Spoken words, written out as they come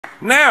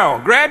Now,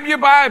 grab your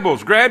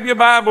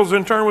Bibles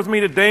and turn with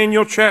me to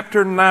Daniel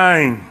chapter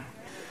 9.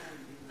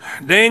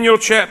 Daniel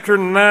chapter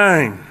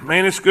 9.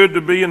 Man, it's good to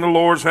be in the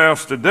Lord's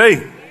house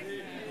today.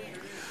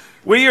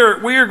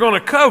 We're going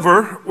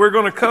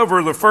to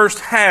cover the first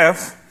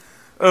half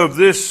of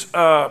this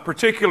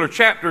particular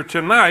chapter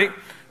tonight.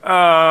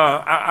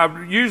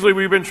 Usually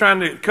we've been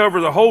trying to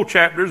cover the whole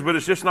chapters, but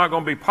it's just not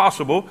going to be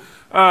possible.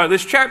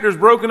 This chapter is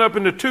broken up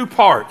into two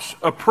parts,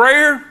 a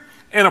prayer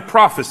and a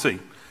prophecy.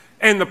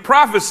 And the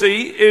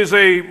prophecy is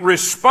a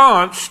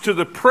response to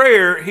the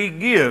prayer he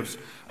gives.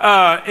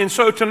 And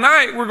so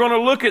tonight we're going to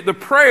look at the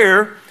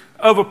prayer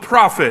of a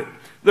prophet.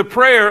 The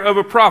prayer of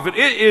a prophet.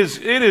 It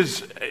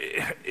is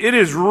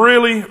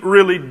really,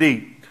 really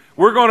deep.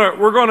 We're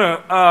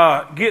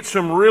gonna get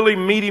some really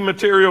meaty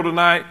material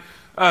tonight.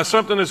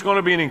 Something that's going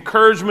to be an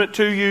encouragement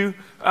to you.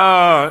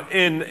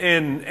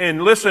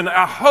 And listen,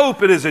 I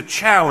hope it is a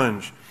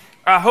challenge.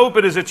 I hope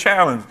it is a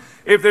challenge.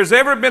 If there's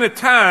ever been a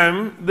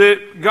time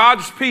that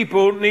God's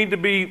people need to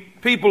be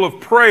people of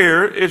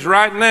prayer, it's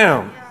right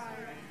now.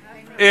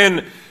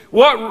 And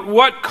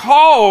what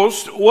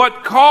caused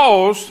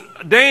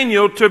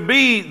Daniel to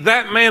be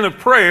that man of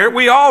prayer?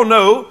 We all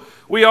know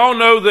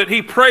that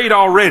he prayed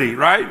already,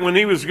 right? When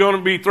he was going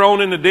to be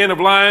thrown in the den of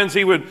lions,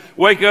 he would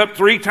wake up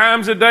 3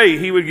 times a day.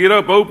 He would get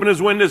up, open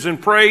his windows,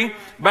 and pray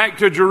back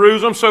to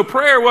Jerusalem. So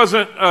prayer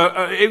wasn't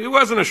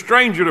a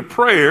stranger to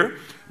prayer,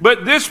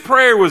 but this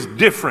prayer was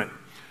different.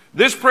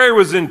 This prayer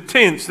was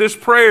intense. This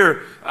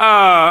prayer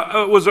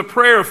was a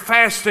prayer of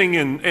fasting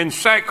and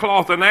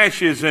sackcloth and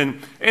ashes.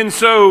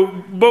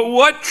 But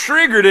what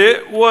triggered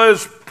it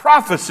was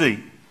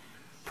prophecy.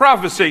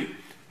 Prophecy.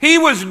 He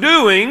was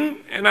doing,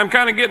 and I'm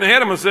kind of getting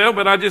ahead of myself,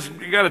 but I just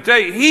got to tell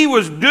you, he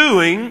was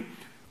doing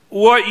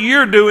what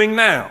you're doing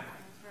now.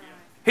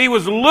 He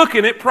was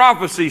looking at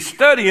prophecy,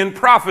 studying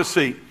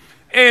prophecy.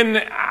 And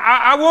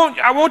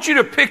I want you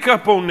to pick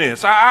up on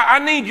this. I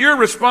need your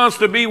response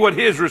to be what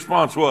his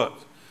response was.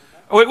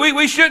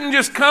 We shouldn't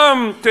just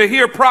come to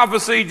hear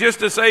prophecy just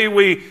to say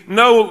we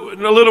know a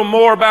little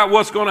more about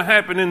what's going to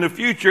happen in the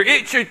future.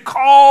 It should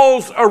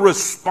cause a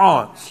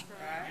response.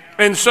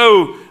 And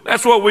so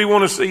that's what we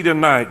want to see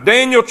tonight.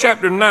 Daniel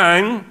chapter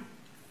 9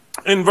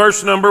 in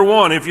verse number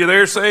 1. If you're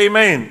there, say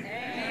amen.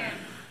 Amen.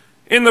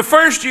 In the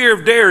first year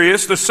of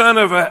Darius, the son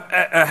of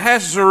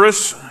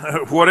Ahasuerus,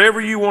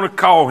 whatever you want to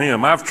call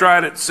him. I've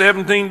tried it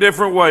 17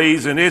 different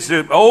ways, and it's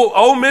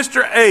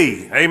Mr.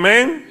 A.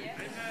 Amen.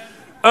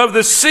 Of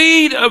the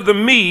seed of the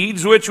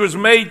Medes, which was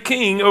made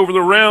king over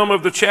the realm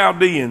of the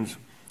Chaldeans.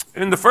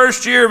 In the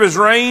first year of his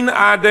reign,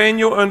 I,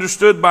 Daniel,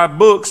 understood by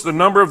books the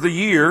number of the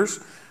years,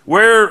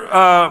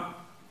 whereof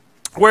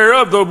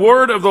the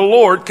word of the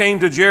Lord came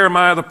to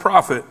Jeremiah the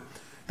prophet,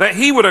 that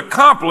he would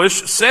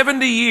accomplish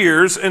 70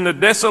 years in the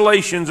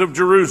desolations of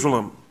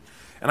Jerusalem.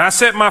 And I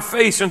set my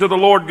face unto the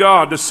Lord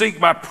God to seek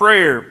by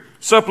prayer,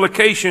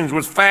 supplications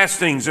with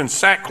fastings and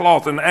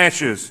sackcloth and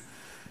ashes.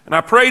 And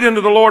I prayed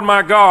unto the Lord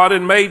my God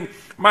and made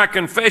my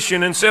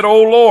confession and said,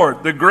 O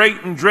Lord, the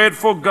great and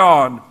dreadful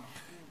God,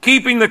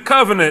 keeping the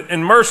covenant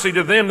and mercy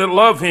to them that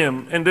love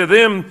him and to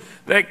them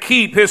that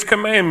keep his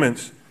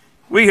commandments.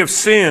 We have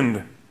sinned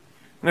and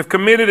have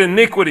committed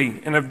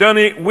iniquity and have done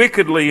it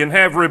wickedly and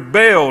have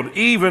rebelled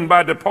even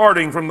by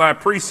departing from thy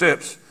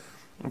precepts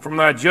and from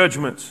thy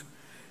judgments.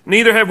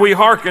 Neither have we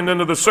hearkened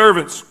unto the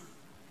servants,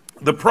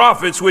 the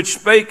prophets which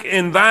spake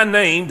in thy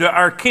name to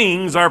our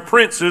kings, our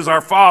princes,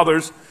 our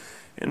fathers,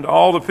 and to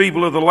all the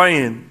people of the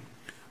land.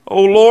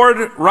 O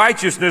Lord,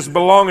 righteousness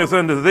belongeth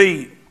unto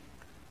thee,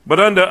 but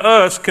unto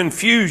us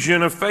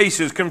confusion of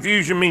faces.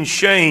 Confusion means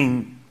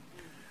shame.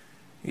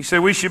 He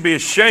said we should be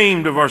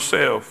ashamed of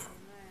ourselves,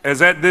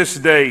 as at this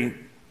day.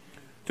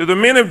 To the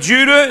men of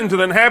Judah and to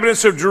the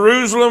inhabitants of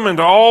Jerusalem and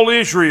to all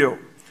Israel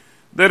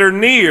that are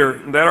near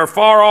and that are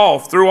far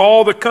off through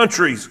all the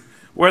countries,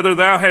 whether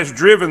thou hast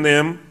driven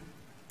them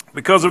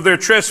because of their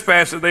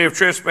trespass that they have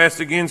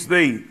trespassed against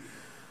thee.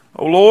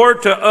 O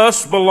Lord, to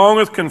us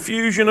belongeth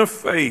confusion of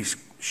face,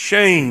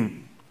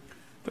 shame,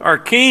 to our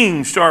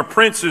kings, to our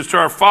princes, to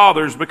our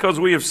fathers, because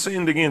we have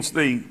sinned against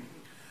thee.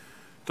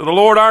 To the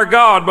Lord our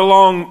God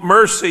belong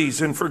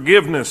mercies and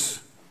forgiveness,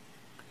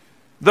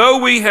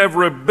 though we have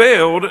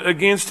rebelled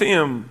against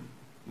him.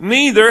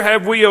 Neither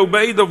have we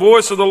obeyed the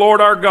voice of the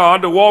Lord our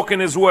God to walk in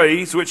his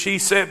ways, which he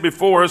set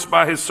before us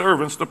by his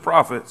servants the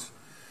prophets.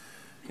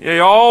 Yea,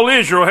 all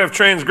Israel have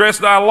transgressed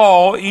thy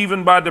law,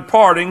 even by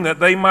departing, that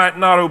they might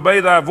not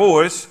obey thy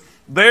voice.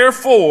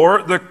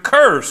 Therefore, the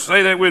curse,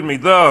 say that with me,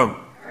 the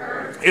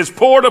curse is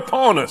poured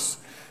upon us,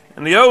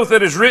 and the oath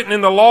that is written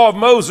in the law of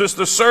Moses,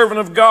 the servant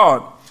of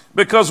God,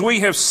 because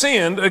we have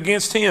sinned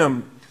against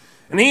him.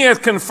 And he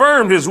hath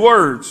confirmed his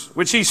words,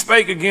 which he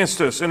spake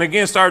against us, and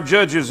against our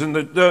judges,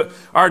 and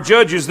our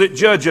judges that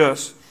judge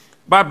us,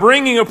 by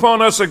bringing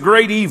upon us a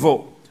great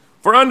evil.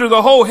 For under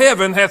the whole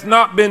heaven hath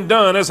not been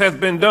done as hath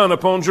been done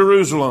upon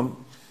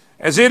Jerusalem.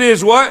 As it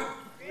is what?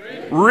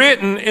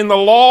 Written in the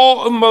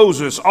law of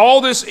Moses, all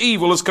this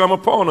evil has come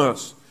upon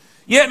us.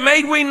 Yet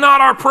made we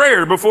not our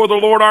prayer before the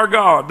Lord our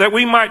God, that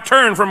we might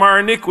turn from our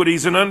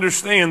iniquities and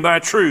understand thy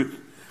truth.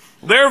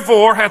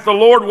 Therefore hath the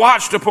Lord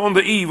watched upon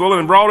the evil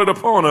and brought it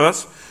upon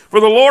us. For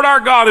the Lord our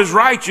God is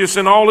righteous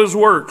in all his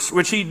works,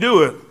 which he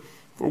doeth.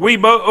 For we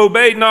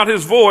obeyed not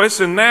his voice,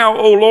 and now,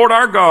 O Lord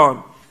our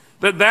God,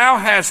 that thou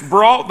hast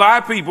brought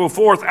thy people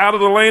forth out of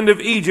the land of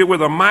Egypt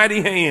with a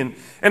mighty hand,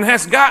 and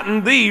hast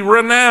gotten thee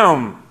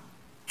renown,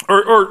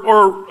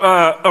 or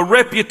a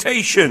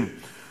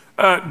reputation,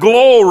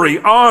 glory,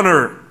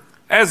 honor,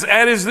 as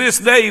this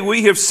day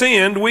we have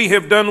sinned, we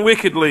have done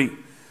wickedly.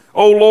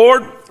 O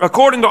Lord,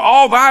 according to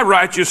all thy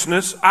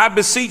righteousness, I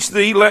beseech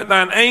thee, let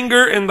thine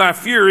anger and thy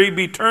fury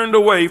be turned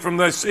away from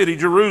thy city,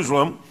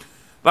 Jerusalem,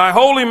 thy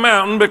holy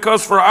mountain,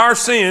 because for our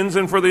sins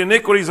and for the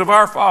iniquities of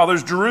our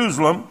fathers,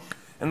 Jerusalem,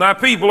 and thy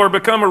people are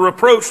become a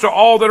reproach to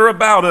all that are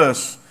about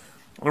us.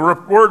 The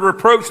word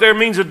reproach there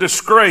means a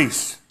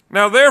disgrace.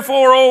 Now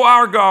therefore, O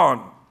our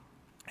God,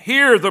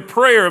 hear the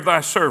prayer of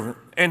thy servant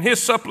and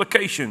his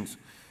supplications,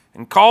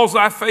 and cause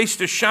thy face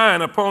to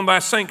shine upon thy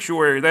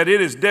sanctuary, that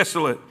it is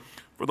desolate,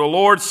 for the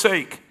Lord's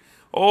sake.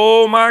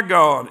 O my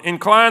God,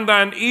 incline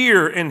thine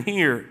ear and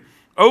hear.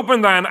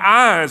 Open thine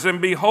eyes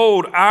and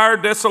behold our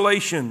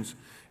desolations,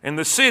 and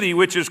the city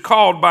which is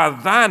called by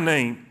thy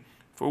name.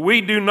 For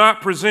we do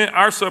not present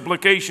our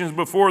supplications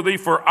before thee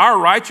for our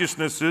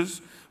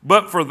righteousnesses,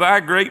 but for thy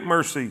great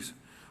mercies.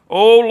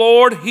 O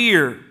Lord,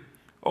 hear.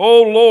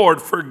 O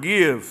Lord,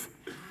 forgive.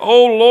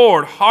 O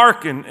Lord,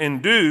 hearken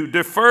and do.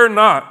 Defer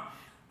not,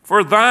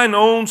 for thine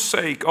own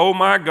sake, O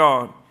my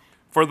God.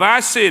 For thy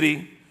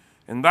city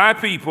and thy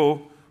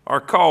people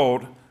are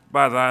called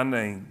by thy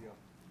name.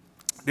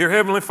 Dear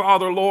Heavenly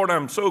Father, Lord,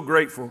 I'm so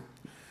grateful.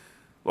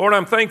 Lord,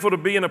 I'm thankful to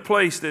be in a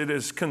place that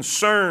is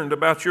concerned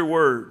about your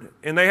word,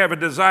 and they have a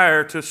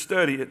desire to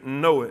study it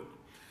and know it.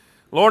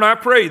 Lord, I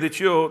pray that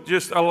you'll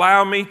just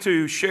allow me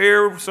to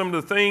share some of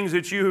the things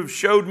that you have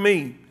showed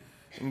me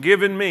and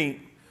given me.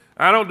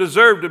 I don't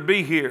deserve to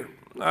be here.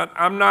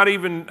 I'm not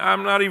even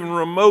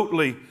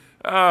remotely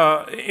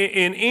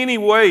in any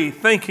way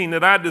thinking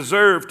that I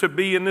deserve to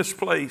be in this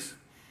place.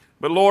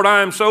 But Lord,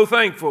 I am so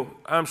thankful.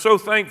 I'm so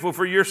thankful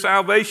for your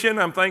salvation.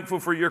 I'm thankful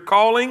for your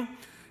calling.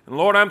 And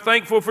Lord, I'm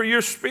thankful for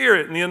your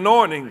spirit and the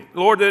anointing,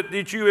 Lord,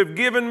 that you have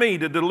given me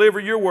to deliver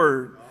your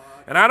word.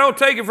 And I don't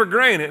take it for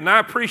granted, and I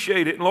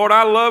appreciate it. And Lord,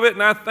 I love it,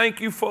 and I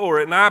thank you for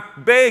it. And I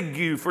beg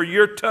you for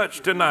your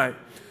touch tonight.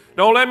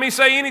 Don't let me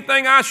say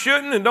anything I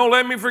shouldn't, and don't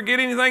let me forget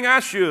anything I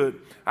should.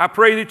 I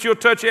pray that you'll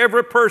touch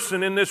every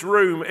person in this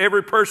room,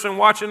 every person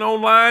watching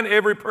online,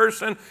 every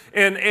person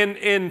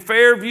in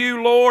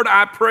Fairview, Lord.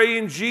 I pray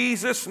in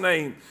Jesus'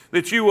 name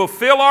that you will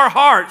fill our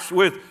hearts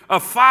with a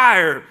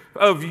fire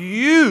of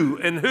you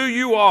and who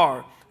you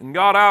are. And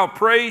God, I'll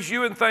praise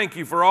you and thank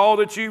you for all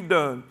that you've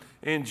done.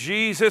 In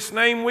Jesus'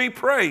 name we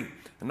pray.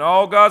 And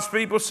all God's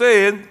people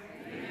said,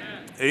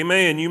 amen.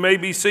 Amen. You may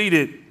be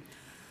seated.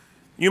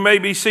 You may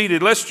be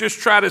seated. Let's just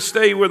try to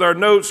stay with our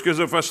notes, because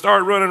if I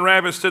start running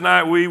rabbits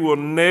tonight, we will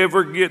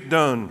never get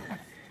done.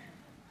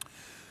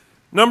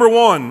 Number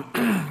one,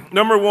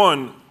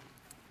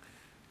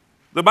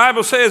 the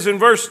Bible says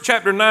in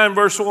chapter 9,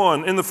 verse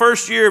 1, in the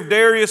first year of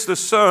Darius, the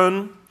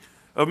son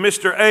of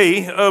Mr.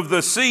 A, of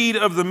the seed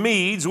of the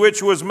Medes,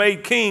 which was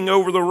made king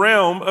over the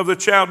realm of the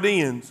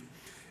Chaldeans.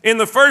 In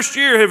the first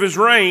year of his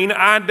reign,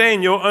 I,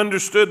 Daniel,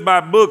 understood by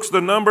books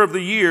the number of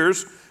the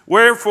years,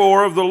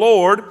 wherefore of the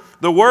Lord,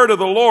 the word of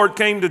the Lord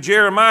came to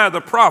Jeremiah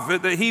the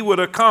prophet, that he would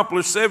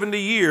accomplish 70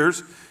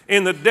 years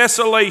in the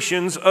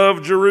desolations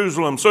of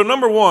Jerusalem. So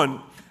number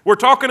one, we're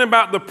talking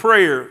about the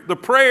prayer. The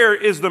prayer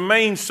is the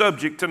main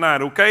subject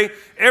tonight, okay?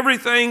 Every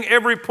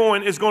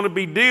point is going to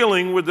be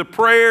dealing with the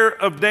prayer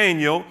of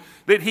Daniel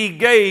that he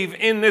gave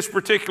in this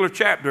particular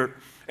chapter.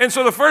 And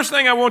so the first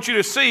thing I want you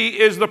to see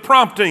is the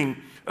prompting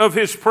of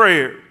his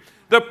prayer.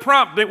 The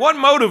prompting, what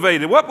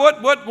motivated,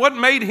 what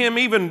made him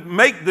even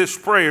make this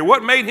prayer?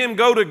 What made him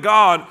go to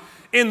God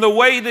in the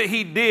way that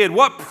he did?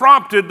 What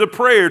prompted the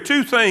prayer?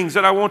 Two things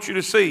that I want you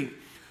to see.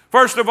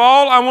 First of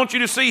all, I want you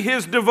to see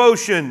his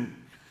devotion.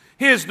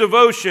 His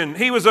devotion.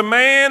 He was a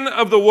man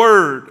of the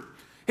Word.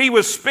 He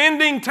was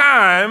spending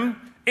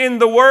time in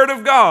the Word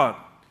of God.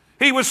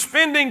 He was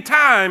spending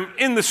time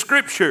in the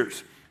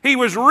Scriptures. He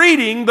was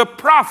reading the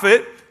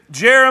prophet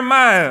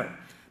Jeremiah.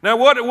 Now,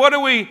 what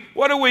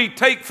do we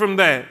take from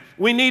that?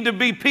 We need to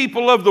be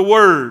people of the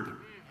Word.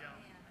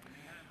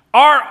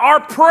 Our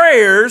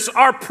prayers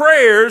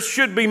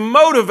should be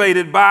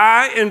motivated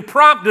by and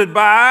prompted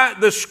by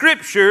the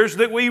Scriptures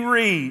that we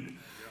read.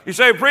 You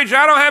say, preacher,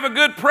 I don't have a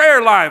good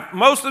prayer life.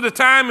 Most of the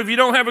time, if you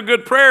don't have a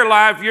good prayer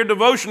life, your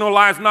devotional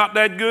life's not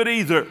that good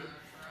either.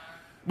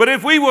 But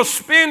if we will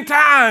spend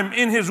time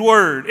in His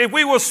Word, if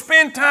we will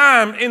spend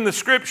time in the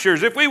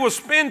Scriptures, if we will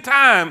spend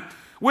time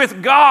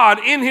with God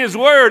in His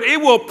Word, it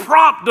will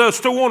prompt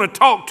us to want to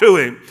talk to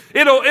Him.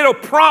 It'll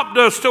prompt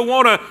us to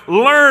want to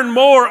learn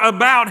more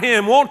about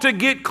Him, want to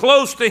get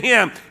close to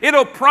Him.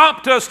 It'll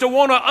prompt us to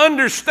want to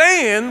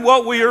understand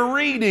what we are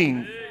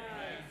reading.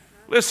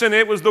 Listen,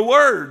 it was the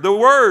Word.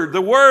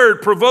 The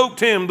Word provoked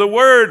him. The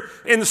Word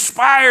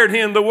inspired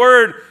him. The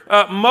Word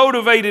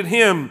motivated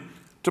him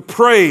to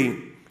pray.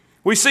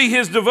 We see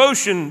his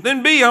devotion.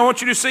 Then B, I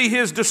want you to see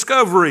his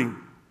discovery.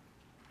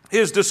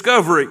 His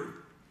discovery.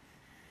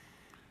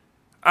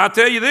 I'll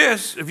tell you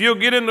this, if you'll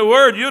get in the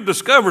Word, you'll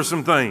discover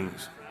some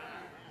things.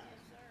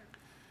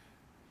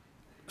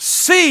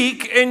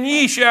 Seek and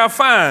ye shall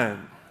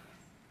find.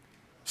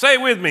 Say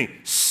it with me.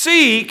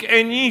 Seek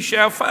and ye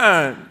shall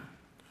find.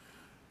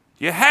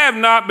 You have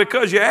not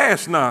because you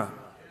ask not.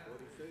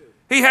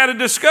 He had a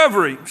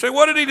discovery. Say,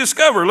 what did he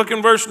discover? Look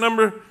in verse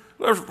number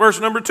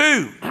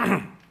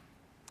 2.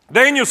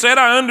 Daniel said,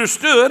 I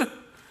understood.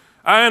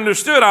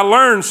 I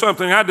learned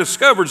something. I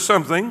discovered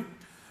something.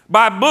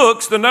 By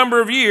books, the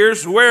number of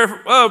years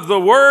whereof the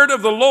word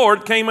of the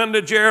Lord came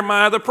unto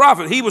Jeremiah the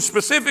prophet. He was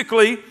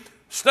specifically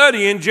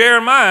studying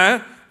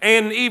Jeremiah,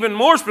 and even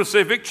more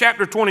specific,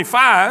 chapter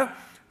 25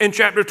 and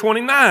chapter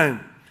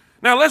 29.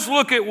 Now let's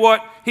look at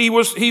what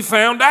he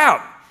found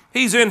out.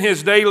 He's in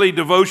his daily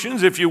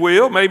devotions, if you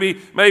will. Maybe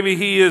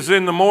he is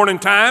in the morning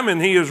time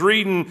and he is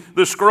reading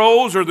the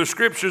scrolls or the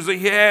scriptures that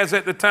he has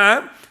at the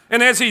time.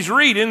 And as he's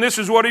reading, this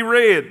is what he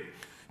read.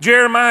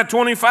 Jeremiah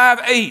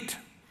 25:8.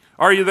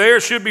 Are you there?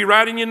 It should be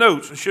right in your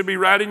notes. It should be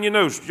right in your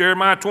notes.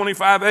 Jeremiah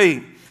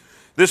 25:8.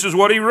 This is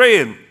what he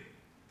read.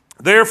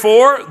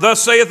 Therefore,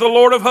 thus saith the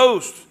Lord of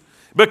hosts,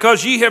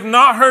 because ye have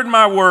not heard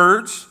my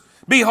words,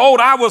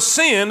 behold, I will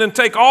send and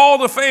take all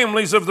the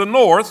families of the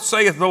north,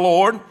 saith the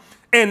Lord,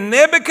 and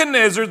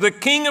Nebuchadnezzar, the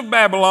king of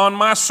Babylon,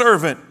 my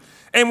servant,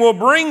 and will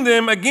bring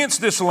them against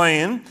this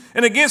land,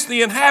 and against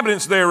the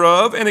inhabitants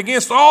thereof, and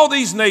against all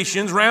these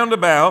nations round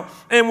about,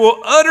 and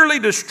will utterly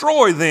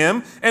destroy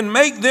them, and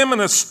make them an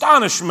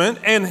astonishment,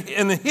 and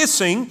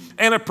hissing,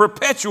 and a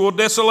perpetual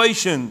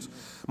desolations.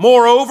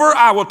 Moreover,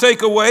 I will take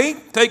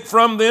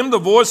from them the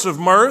voice of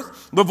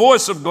mirth, the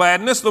voice of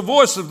gladness, the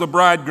voice of the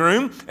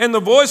bridegroom, and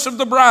the voice of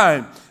the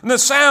bride, and the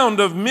sound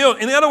of mill.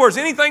 In other words,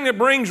 anything that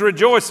brings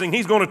rejoicing,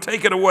 he's going to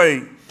take it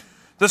away.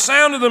 The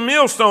sound of the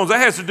millstones,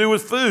 that has to do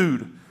with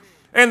food,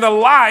 and the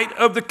light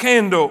of the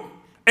candle.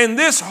 And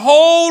this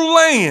whole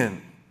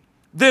land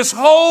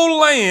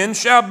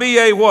shall be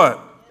a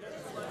what?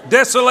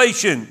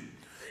 Desolation.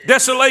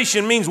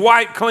 Desolation means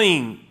wiped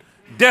clean,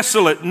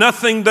 desolate,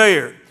 nothing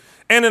there.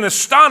 And an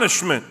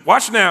astonishment.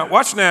 Watch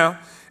now.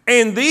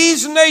 And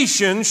these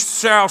nations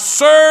shall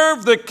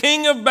serve the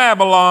king of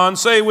Babylon,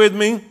 say with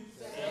me,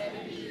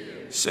 70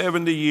 years.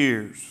 70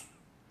 years.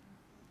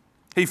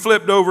 He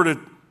flipped over to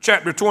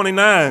chapter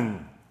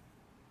 29.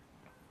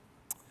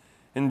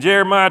 In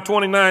Jeremiah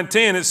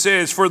 29:10 it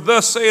says, for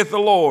thus saith the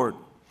Lord,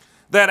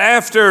 that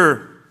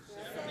after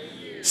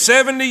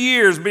 70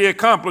 years be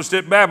accomplished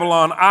at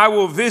Babylon, I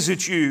will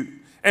visit you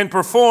and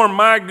perform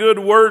my good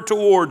word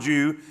toward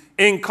you,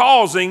 in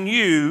causing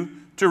you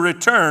to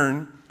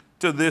return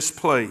to this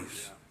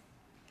place.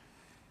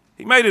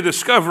 He made a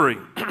discovery.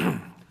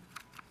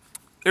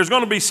 There's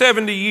going to be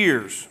 70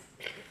 years.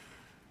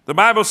 The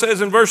Bible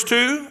says in verse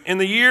 2, in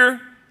the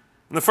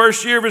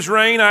first year of his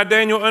reign, I,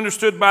 Daniel,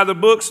 understood by the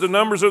books the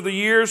numbers of the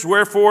years,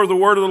 wherefore the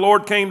word of the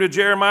Lord came to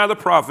Jeremiah the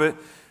prophet,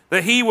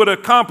 that he would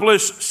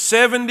accomplish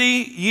 70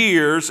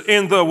 years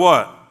in the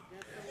what?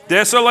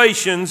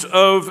 Desolations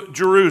of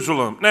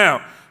Jerusalem.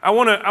 Now, I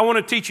want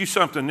to teach you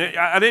something.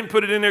 I didn't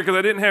put it in there because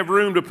I didn't have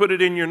room to put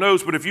it in your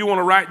notes, but if you want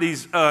to write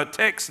these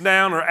texts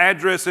down or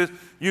addresses,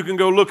 you can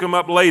go look them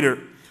up later.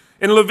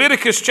 In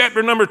Leviticus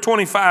chapter number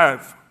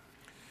 25,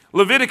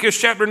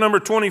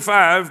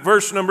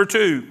 verse number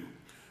 2,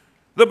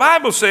 the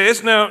Bible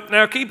says,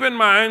 now keep in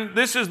mind,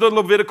 this is the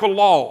Levitical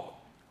law,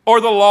 or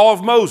the law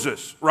of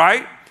Moses,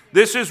 right?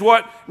 This is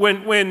what,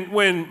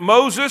 when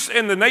Moses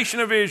and the nation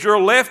of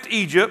Israel left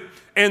Egypt,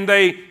 and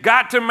they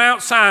got to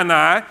Mount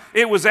Sinai,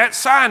 it was at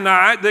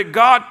Sinai that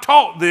God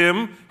taught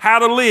them how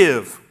to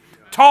live,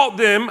 taught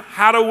them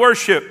how to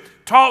worship,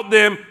 taught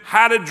them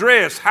how to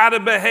dress, how to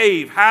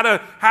behave, how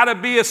to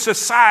be a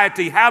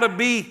society, how to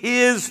be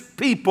his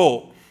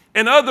people.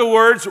 In other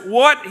words,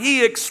 what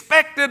he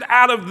expected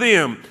out of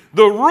them,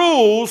 the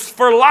rules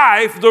for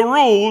life, the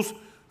rules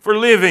for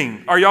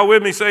living. Are y'all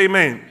with me? Say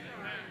amen. Amen.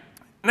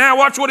 Now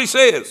watch what he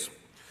says.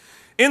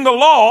 In the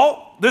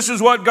law, this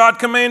is what God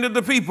commanded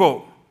the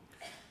people.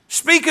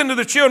 Speak unto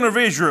the children of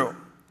Israel,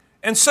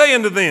 and say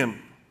unto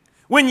them,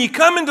 when ye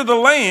come into the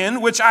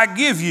land which I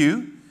give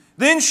you,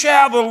 then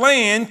shall the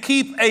land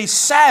keep a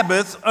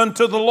Sabbath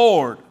unto the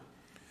Lord.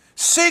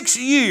 6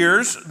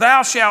 years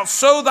thou shalt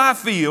sow thy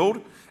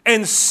field,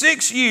 and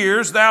 6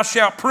 years thou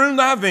shalt prune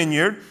thy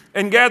vineyard,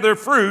 and gather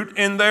fruit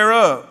in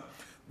thereof.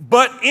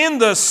 But in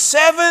the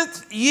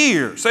 7th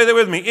year, say that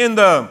with me, in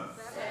the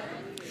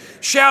 7th year,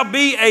 shall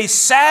be a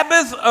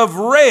Sabbath of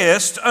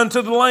rest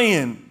unto the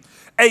land,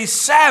 a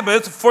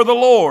Sabbath for the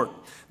Lord.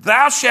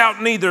 Thou shalt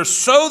neither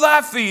sow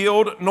thy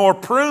field, nor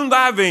prune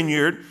thy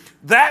vineyard.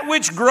 That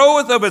which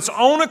groweth of its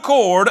own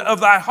accord of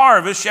thy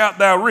harvest shalt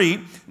thou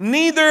reap,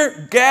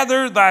 neither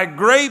gather thy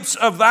grapes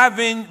of thy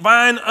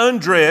vine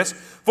undressed,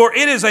 for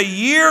it is a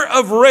year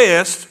of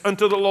rest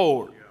unto the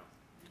Lord.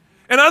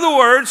 In other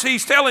words,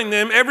 he's telling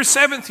them every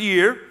 7th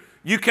year,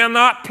 you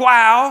cannot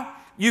plow,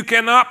 you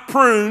cannot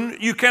prune,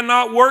 you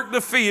cannot work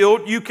the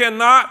field, you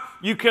cannot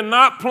You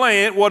cannot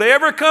plant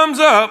whatever comes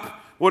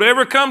up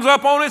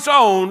on its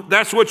own.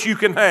 That's what you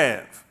can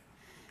have.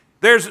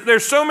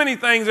 There's so many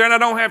things there, and I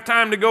don't have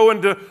time to go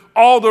into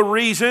all the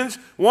reasons.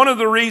 One of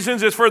the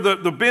reasons is for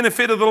the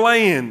benefit of the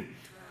land.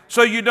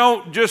 So you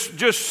don't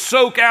just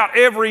soak out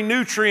every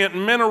nutrient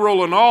and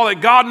mineral and all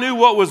that. God knew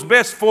what was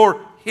best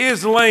for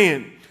his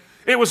land.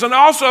 It was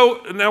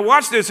now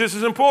watch this, this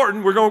is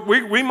important.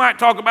 We might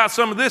talk about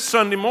some of this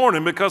Sunday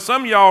morning because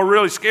some of y'all are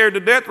really scared to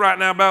death right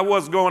now about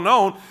what's going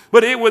on.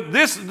 But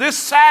this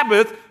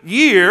Sabbath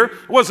year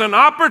was an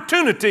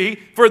opportunity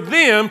for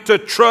them to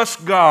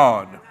trust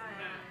God.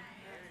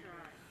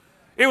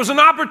 It was an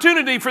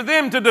opportunity for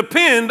them to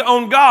depend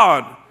on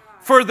God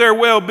for their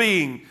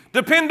well-being.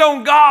 Depend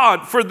on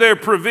God for their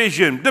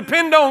provision.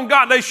 Depend on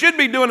God. They should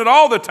be doing it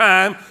all the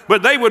time,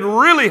 but they would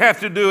really have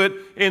to do it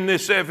in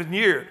this 7th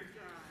year.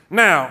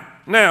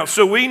 Now,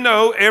 so we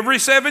know every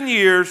 7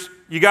 years,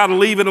 you got to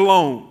leave it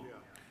alone.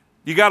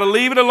 You got to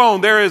leave it alone.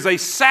 There is a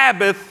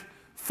Sabbath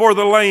for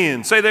the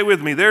land. Say that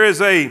with me. There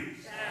is a Sabbath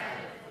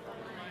for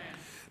the land.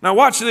 Now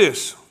watch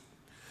this.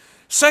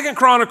 2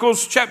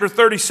 Chronicles chapter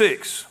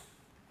 36.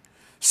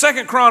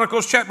 2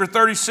 Chronicles chapter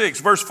 36,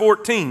 verse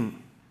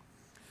 14.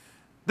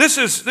 This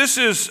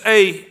is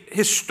a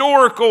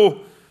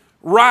historical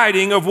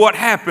writing of what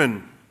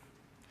happened.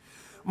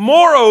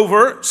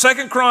 Moreover,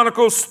 2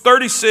 Chronicles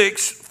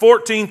 36,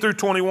 14 through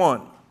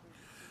 21.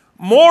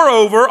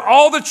 Moreover,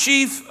 all the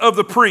chief of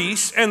the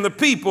priests and the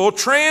people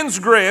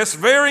transgressed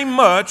very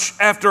much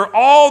after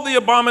all the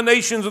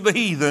abominations of the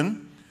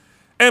heathen,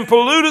 and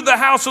polluted the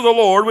house of the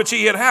Lord, which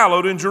he had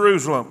hallowed in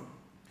Jerusalem.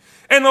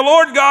 And the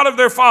Lord God of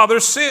their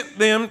fathers sent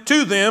them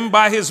to them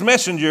by his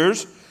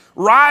messengers,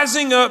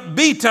 rising up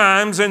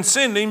betimes and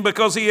sending,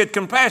 because he had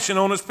compassion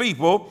on his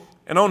people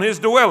and on his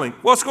dwelling.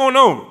 What's going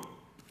on?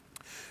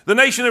 The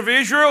nation of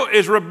Israel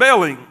is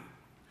rebelling.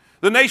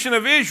 The nation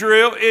of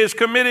Israel is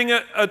committing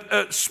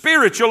a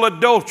spiritual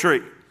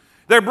adultery.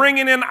 They're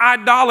bringing in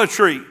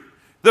idolatry.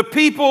 The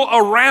people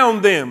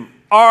around them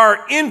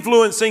are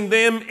influencing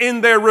them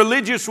in their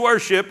religious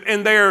worship,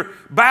 and they're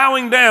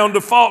bowing down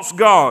to false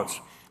gods.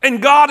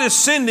 And God is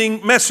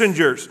sending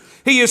messengers.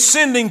 He is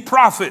sending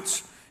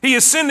prophets. He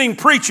is sending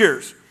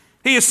preachers.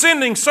 He is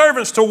sending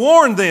servants to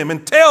warn them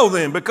and tell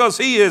them, because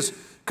he is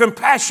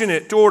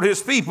compassionate toward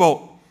his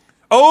people.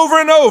 Over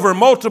and over,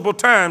 multiple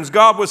times,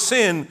 God would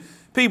send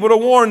people to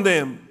warn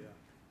them.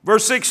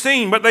 Verse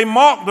 16, but they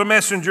mocked the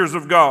messengers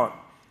of God.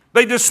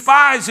 They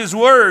despised his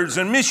words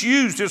and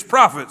misused his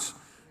prophets,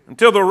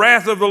 until the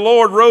wrath of the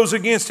Lord rose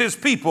against his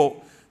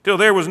people, till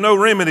there was no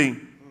remedy.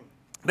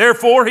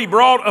 Therefore he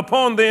brought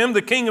upon them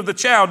the king of the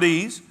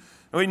Chaldees,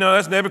 we know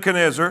that's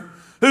Nebuchadnezzar,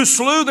 who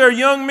slew their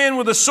young men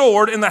with a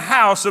sword in the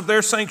house of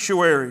their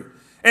sanctuary,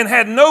 and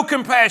had no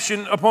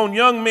compassion upon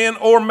young men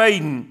or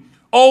maiden,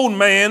 old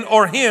man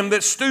or him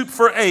that stooped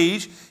for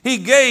age. He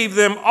gave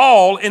them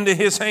all into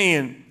his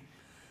hand.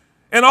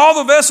 And all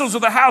the vessels of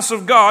the house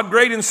of God,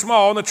 great and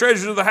small, and the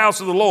treasures of the house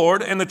of the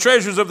Lord, and the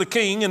treasures of the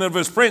king and of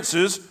his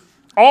princes,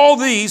 all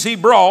these he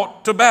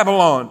brought to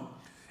Babylon.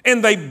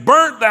 And they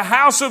burnt the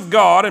house of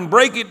God, and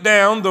brake it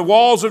down, the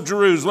walls of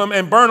Jerusalem,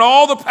 and burnt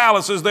all the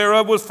palaces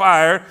thereof with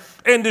fire,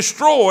 and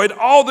destroyed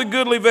all the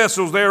goodly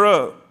vessels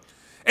thereof.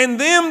 And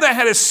them that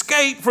had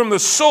escaped from the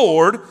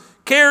sword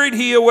carried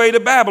he away to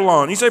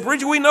Babylon. You say,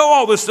 preacher, we know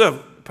all this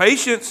stuff.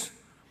 Patience.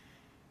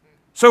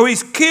 So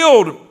he's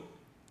killed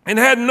and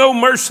had no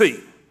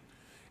mercy.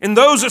 And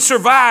those that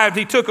survived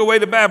he took away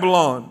to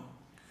Babylon,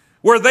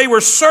 where they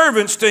were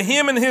servants to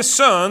him and his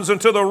sons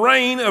until the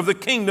reign of the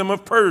kingdom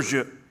of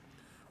Persia.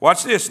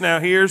 Watch this now.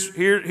 Here's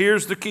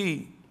the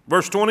key.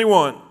 Verse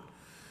 21.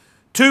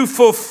 To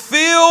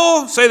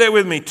fulfill, say that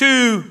with me,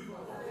 to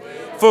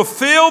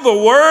fulfill the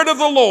word of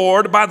the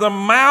Lord by the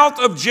mouth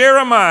of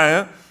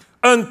Jeremiah,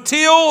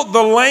 until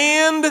the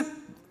land,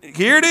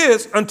 here it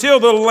is, until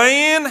the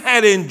land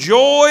had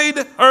enjoyed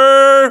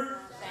her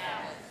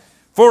Sabbath.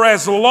 For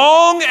as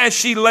long as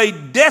she lay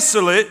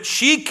desolate,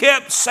 she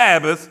kept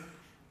Sabbath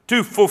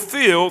to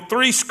fulfill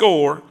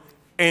 70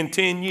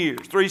 years.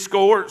 70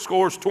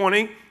 scores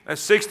 20.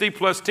 That's 60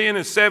 plus 10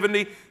 is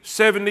 70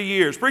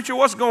 years. Preacher,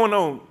 what's going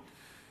on?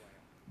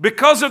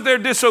 Because of their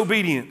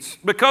disobedience,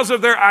 because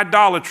of their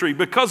idolatry,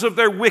 because of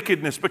their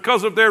wickedness,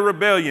 because of their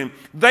rebellion,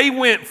 they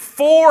went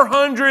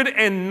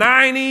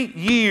 490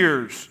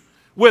 years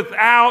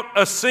without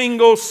a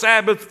single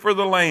Sabbath for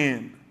the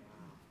land.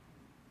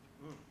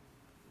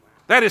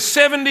 That is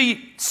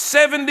 70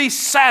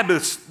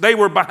 Sabbaths they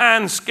were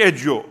behind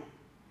schedule.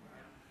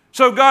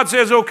 So God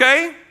says,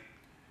 okay,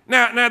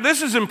 now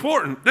this is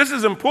important. This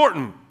is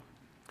important.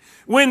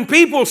 When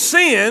people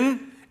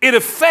sin, it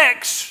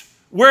affects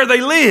where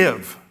they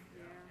live.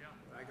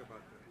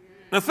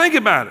 Now think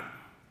about it.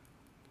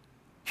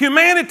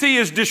 Humanity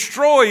is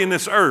destroying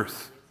this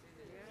earth.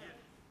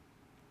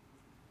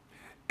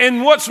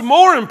 And what's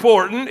more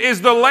important is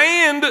the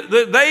land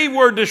that they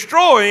were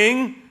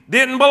destroying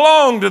didn't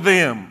belong to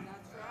them.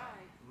 That's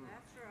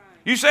right.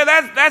 You say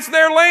that's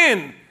their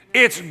land.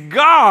 It's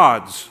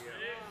God's.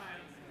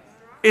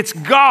 It's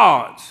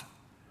God's.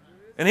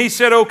 And he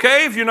said,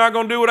 okay, if you're not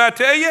going to do what I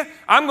tell you,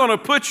 I'm going to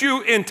put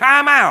you in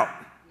timeout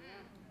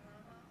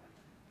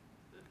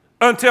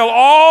until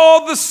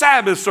all the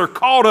Sabbaths are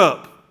caught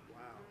up.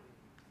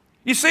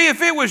 You see,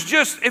 if it was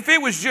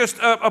just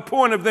a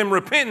point of them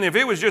repenting, if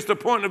it was just a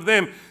point of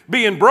them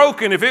being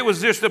broken, if it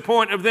was just a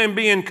point of them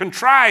being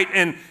contrite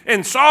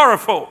and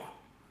sorrowful,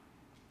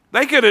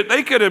 they could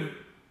have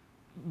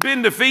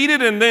been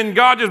defeated and then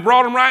God just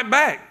brought them right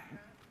back.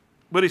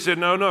 But he said,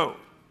 no.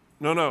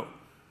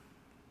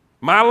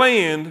 My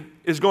land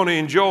is going to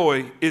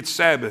enjoy its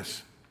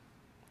Sabbaths.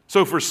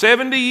 So for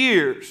 70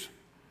 years,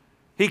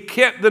 he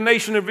kept the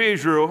nation of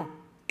Israel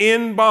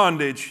in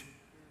bondage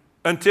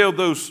until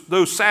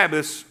those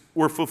Sabbaths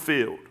were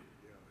fulfilled.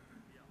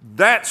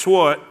 That's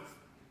what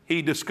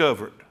he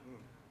discovered.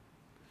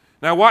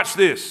 Now watch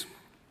this.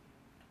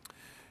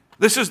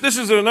 This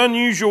is an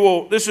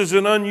unusual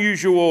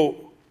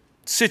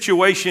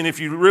situation if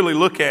you really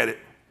look at it.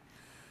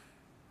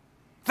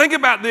 Think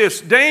about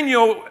this.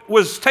 Daniel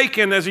was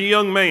taken as a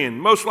young man,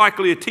 most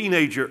likely a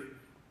teenager.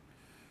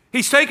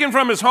 He's taken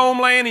from his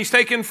homeland. He's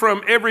taken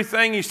from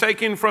everything. He's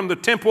taken from the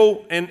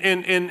temple, and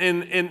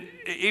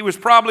he was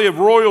probably of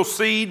royal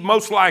seed,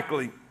 most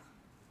likely.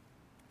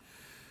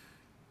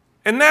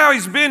 And now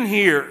he's been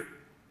here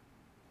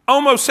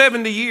almost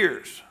 70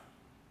 years.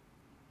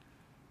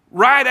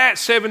 Right at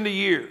 70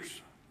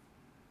 years.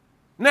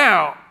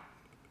 Now,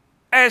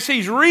 as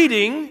he's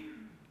reading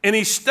and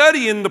he's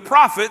studying the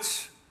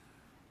prophets,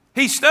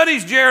 he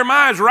studies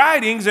Jeremiah's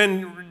writings,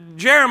 and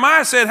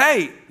Jeremiah said,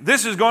 hey,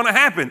 this is going to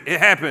happen.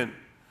 It happened.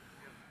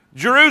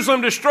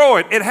 Jerusalem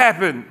destroyed. It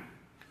happened.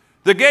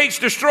 The gates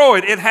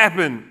destroyed. It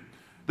happened.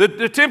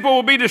 The temple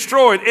will be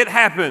destroyed. It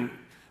happened.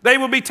 They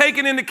will be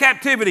taken into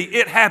captivity.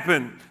 It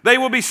happened. They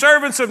will be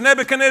servants of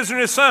Nebuchadnezzar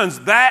and his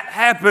sons. That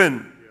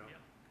happened.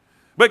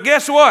 But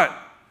guess what?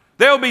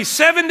 There'll be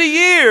 70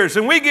 years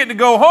and we get to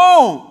go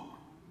home.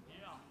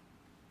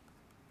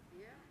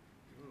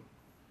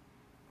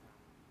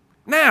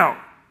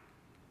 Now,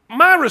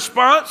 my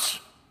response,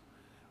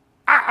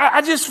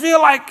 I just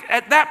feel like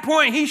at that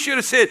point he should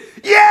have said,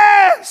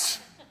 yes,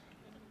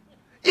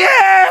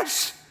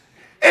 yes,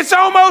 it's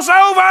almost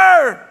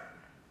over.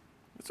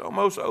 It's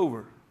almost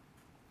over.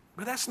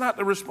 But that's not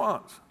the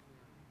response.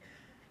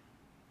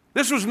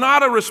 This was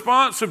not a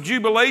response of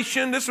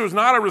jubilation. This was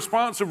not a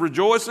response of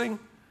rejoicing.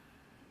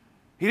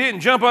 He didn't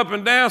jump up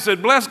and down and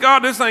said, bless God,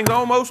 this thing's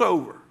almost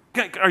over.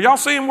 Are y'all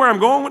seeing where I'm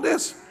going with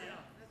this?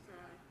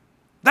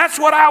 That's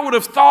what I would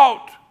have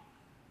thought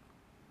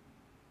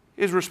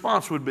his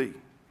response would be.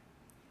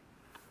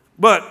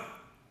 But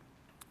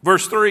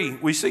verse 3,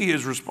 we see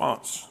his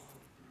response.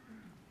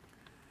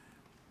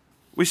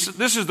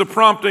 This is the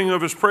prompting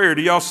of his prayer.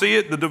 Do y'all see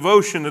it? The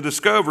devotion, the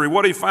discovery,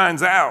 what he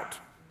finds out.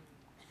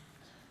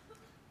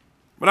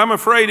 But I'm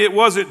afraid it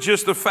wasn't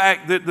just the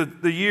fact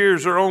that the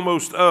years are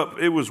almost up.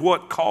 It was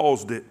what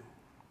caused it.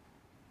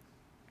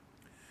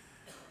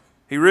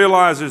 He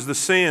realizes the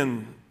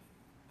sin,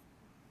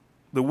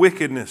 the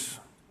wickedness,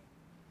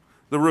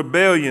 the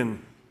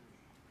rebellion,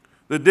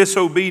 the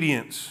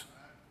disobedience.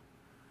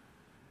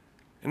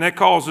 And that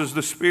causes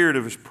the spirit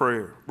of his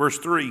prayer. Verse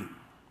 3.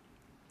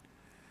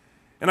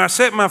 And I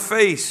set my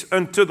face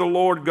unto the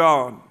Lord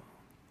God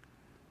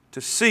to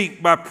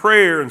seek by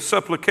prayer and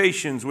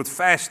supplications with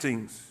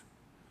fastings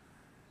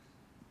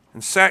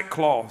and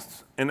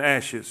sackcloth and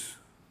ashes.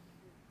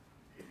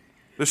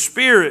 The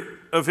spirit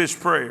of his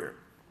prayer.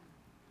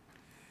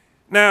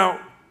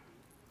 Now,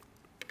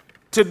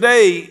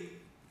 Today,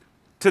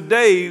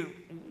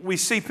 we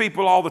see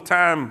people all the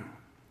time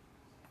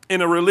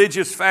in a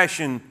religious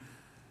fashion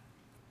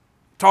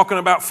talking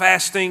about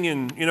fasting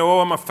and, I'm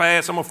going to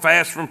fast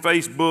from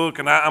Facebook,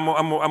 and I'm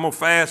going to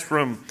fast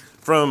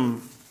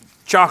from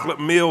chocolate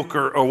milk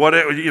or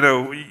whatever.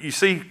 You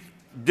see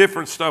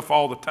different stuff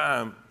all the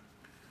time.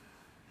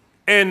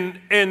 And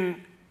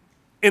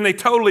they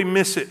totally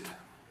miss it.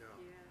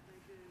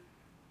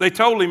 They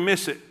totally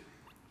miss it.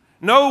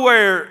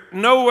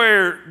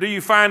 Nowhere do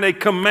you find a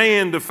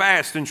command to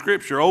fast in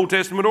Scripture, Old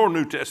Testament or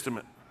New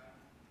Testament.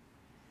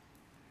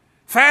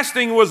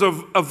 Fasting was a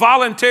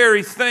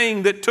voluntary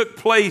thing that took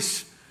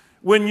place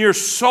when your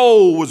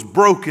soul was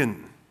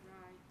broken.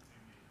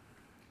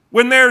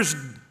 When there's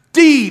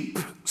deep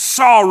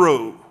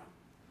sorrow.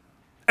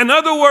 In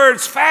other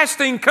words,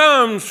 fasting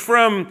comes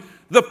from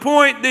the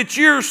point that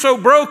you're so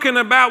broken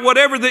about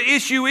whatever the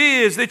issue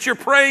is that you're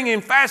praying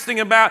and fasting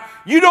about,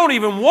 you don't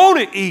even want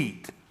to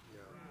eat.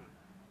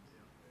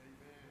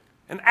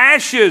 And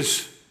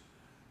ashes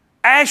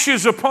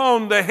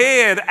upon the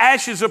head,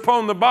 ashes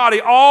upon the body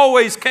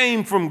always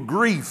came from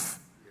grief.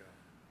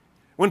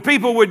 When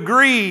people would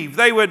grieve,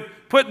 they would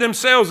put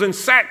themselves in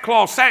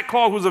sackcloth.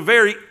 Sackcloth was a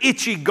very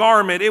itchy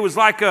garment. It was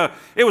like a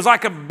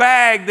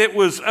bag that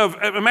was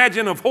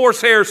of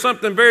horsehair,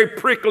 something very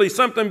prickly,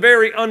 something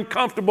very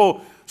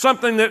uncomfortable,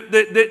 something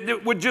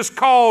that would just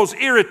cause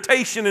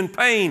irritation and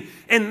pain.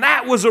 And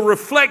that was a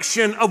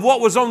reflection of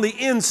what was on the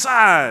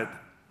inside.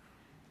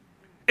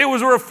 It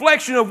was a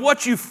reflection of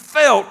what you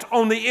felt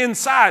on the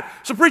inside.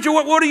 So preacher,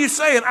 what are you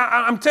saying?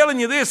 I'm telling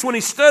you this, when he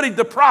studied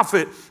the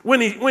prophet,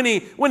 when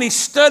he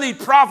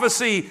studied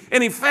prophecy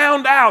and he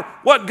found out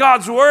what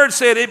God's word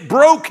said, it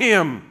broke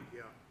him.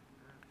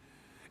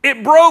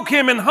 It broke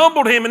him and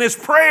humbled him, and his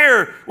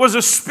prayer was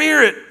a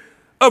spirit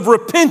of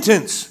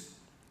repentance.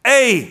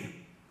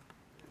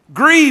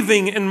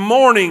 Grieving and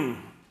mourning.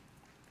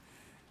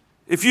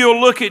 If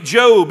you'll look at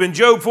Job in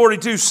Job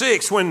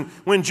 42:6,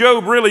 when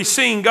Job really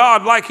seen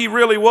God like he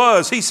really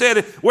was, he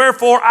said,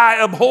 "Wherefore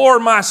I abhor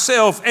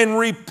myself and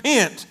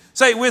repent."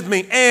 Say it with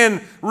me,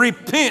 and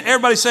repent.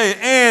 Everybody say it,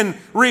 and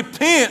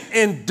repent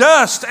in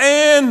dust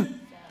and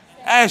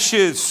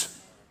ashes.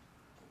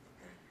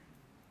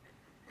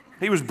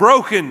 He was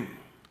broken,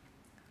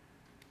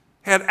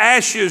 had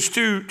ashes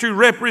to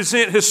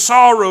represent his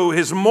sorrow,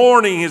 his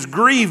mourning, his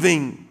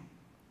grieving.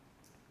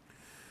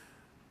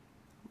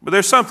 But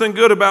there's something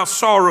good about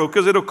sorrow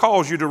because it'll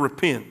cause you to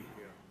repent.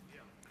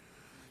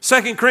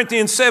 2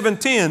 Corinthians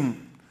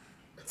 7:10,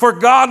 for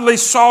godly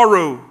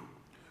sorrow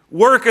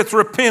worketh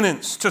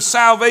repentance to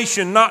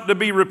salvation not to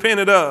be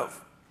repented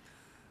of.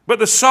 But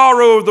the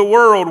sorrow of the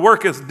world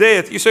worketh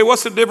death. You say,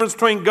 what's the difference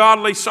between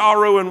godly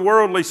sorrow and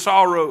worldly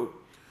sorrow?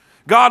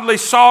 Godly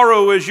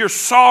sorrow is you're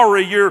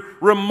sorry, you're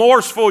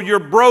remorseful, you're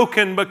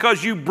broken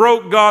because you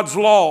broke God's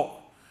law.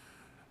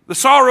 The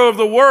sorrow of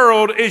the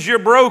world is you're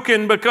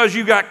broken because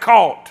you got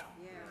caught.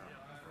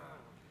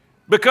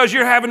 Because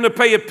you're having to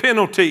pay a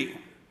penalty.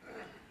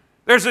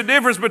 There's a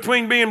difference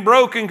between being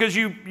broken because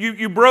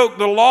you broke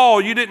the law.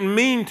 You didn't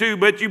mean to,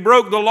 but you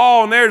broke the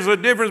law. And there's a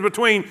difference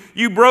between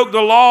you broke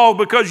the law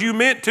because you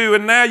meant to,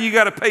 and now you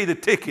got to pay the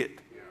ticket.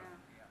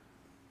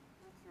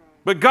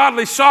 But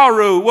godly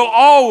sorrow will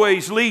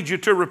always lead you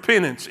to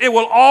repentance. It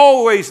will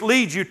always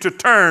lead you to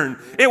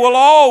turn. It will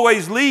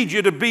always lead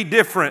you to be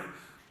different.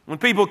 When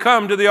people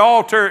come to the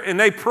altar and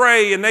they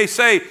pray and they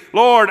say,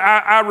 Lord,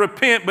 I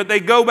repent, but they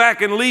go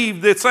back and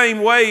leave the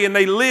same way and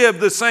they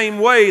live the same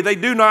way. They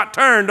do not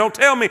turn. Don't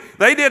tell me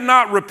they did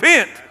not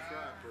repent.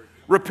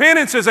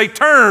 Repentance is a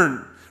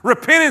turn.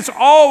 Repentance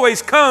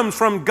always comes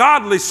from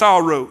godly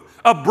sorrow,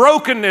 a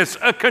brokenness,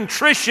 a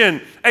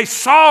contrition, a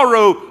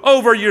sorrow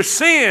over your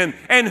sin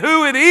and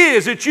who it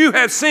is that you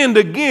have sinned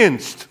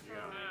against.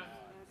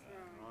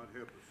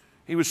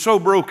 He was so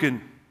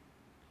broken.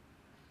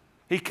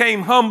 He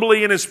came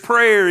humbly in his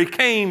prayer. He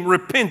came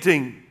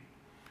repenting.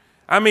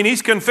 I mean,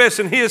 he's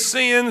confessing his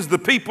sins, the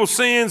people's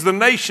sins, the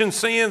nation's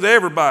sins,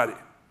 everybody.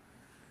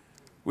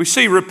 We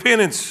see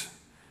repentance.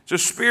 It's a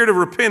spirit of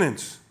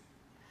repentance.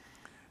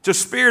 It's a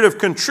spirit of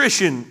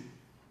contrition.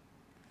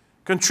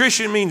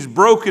 Contrition means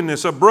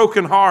brokenness, a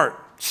broken heart,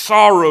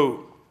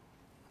 sorrow.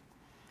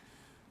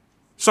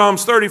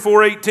 Psalms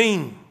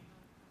 34:18.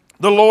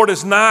 The Lord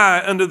is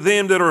nigh unto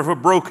them that are of a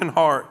broken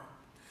heart,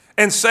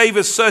 and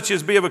saveth such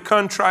as be of a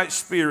contrite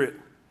spirit.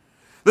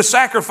 The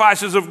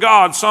sacrifices of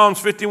God, Psalms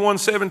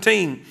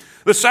 51:17.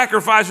 The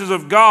sacrifices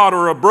of God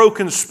are a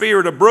broken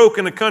spirit, a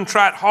broken, a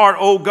contrite heart,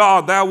 O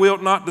God, thou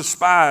wilt not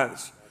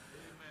despise.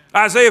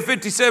 Isaiah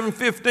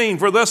 57:15.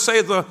 For thus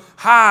saith the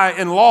high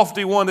and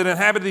lofty one that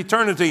inhabiteth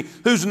eternity,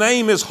 whose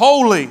name is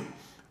holy.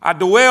 I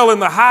dwell in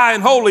the high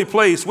and holy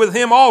place with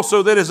him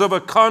also that is of a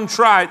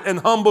contrite and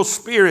humble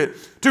spirit,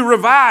 to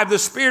revive the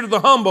spirit of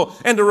the humble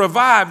and to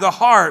revive the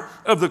heart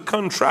of the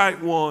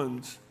contrite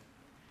ones.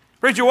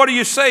 Preacher, what are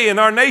you saying?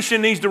 Our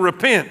nation needs to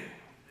repent.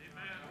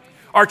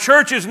 Our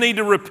churches need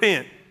to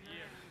repent.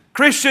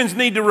 Christians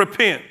need to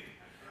repent.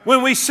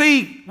 When we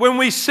see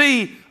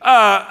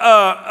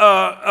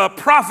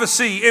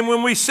prophecy and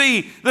when we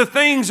see the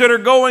things that are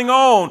going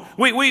on,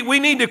 we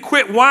need to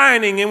quit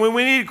whining and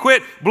we need to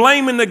quit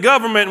blaming the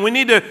government. We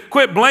need to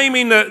quit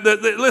blaming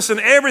listen,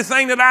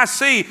 everything that I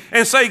see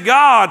and say,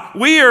 God,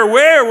 we are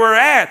where we're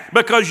at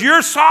because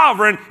you're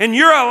sovereign and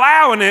you're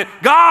allowing it.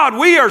 God,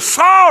 we are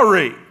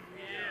sorry.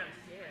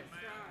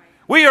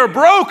 We are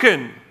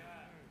broken.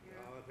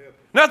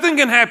 Nothing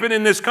can happen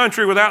in this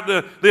country without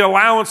the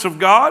allowance of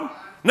God.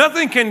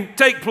 Nothing can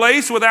take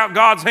place without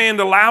God's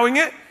hand allowing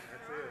it.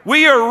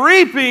 We are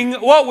reaping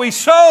what we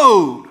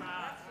sowed.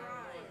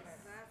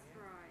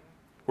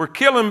 We're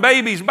killing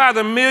babies by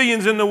the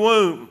millions in the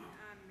womb.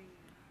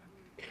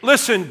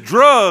 Listen,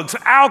 drugs,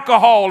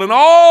 alcohol, and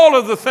all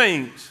of the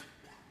things.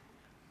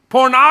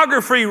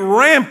 Pornography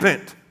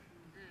rampant.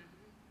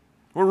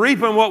 We're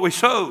reaping what we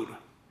sowed.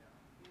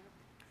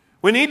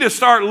 We need to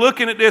start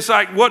looking at this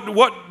like,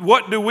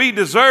 what do we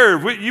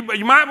deserve?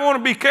 You might want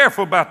to be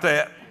careful about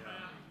that.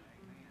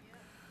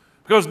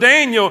 Because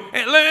Daniel,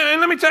 and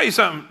let me tell you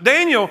something.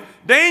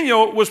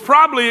 Daniel was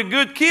probably a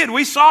good kid.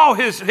 We saw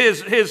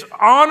his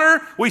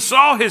honor. We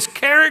saw his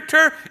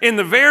character in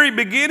the very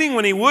beginning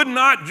when he would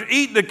not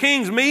eat the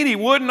king's meat. He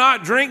would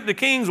not drink the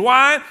king's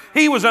wine.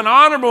 He was an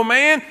honorable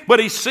man, but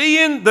he's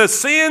seeing the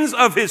sins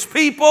of his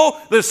people,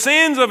 the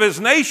sins of his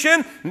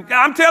nation.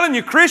 I'm telling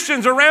you,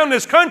 Christians around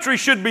this country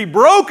should be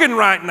broken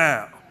right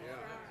now.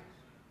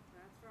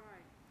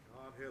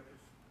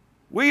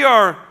 We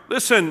are,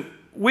 listen,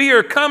 we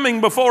are coming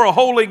before a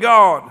holy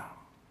God.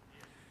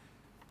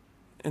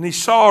 And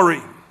he's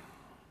sorry.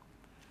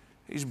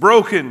 He's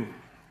broken.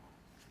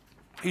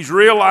 He's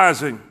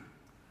realizing.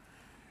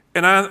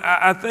 And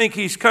I think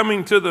he's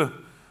coming to the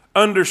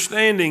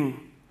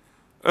understanding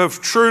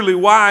of truly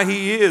why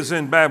he is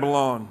in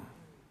Babylon.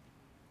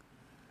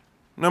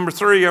 Number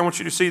 3, I want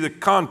you to see the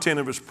content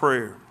of his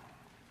prayer.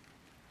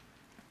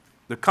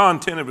 The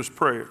content of his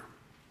prayer.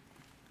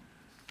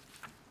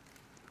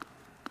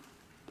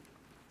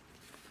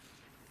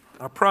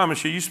 I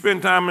promise you, you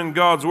spend time in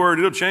God's Word,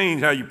 it'll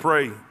change how you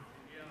pray.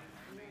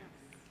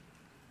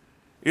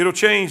 It'll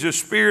change the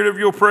spirit of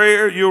your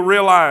prayer. You'll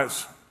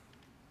realize.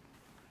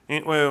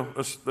 Well,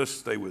 let's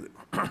stay with it.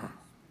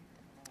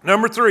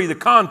 Number 3, the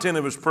content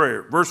of his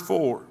prayer. Verse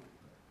 4.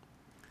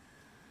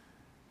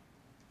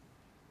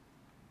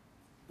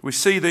 We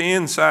see the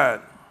inside.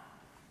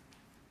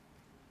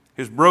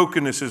 His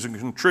brokenness, his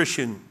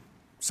contrition,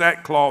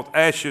 sackcloth,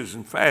 ashes,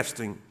 and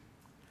fasting.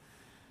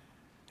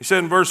 He said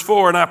in verse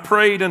 4, and I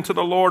prayed unto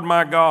the Lord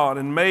my God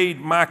and made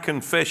my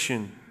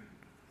confession.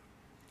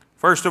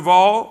 First of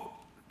all,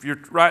 if you're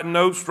writing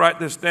notes, write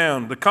this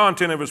down. The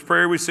content of his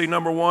prayer, we see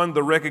number 1,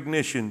 the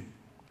recognition.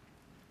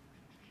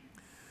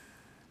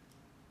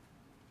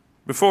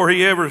 Before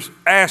he ever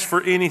asked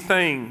for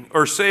anything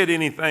or said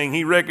anything,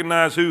 he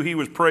recognized who he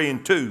was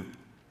praying to.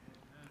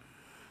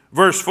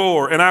 Verse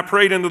 4, and I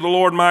prayed unto the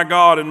Lord my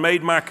God and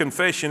made my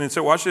confession and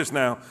said, watch this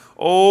now.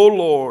 O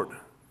Lord,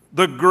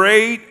 the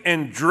great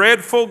and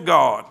dreadful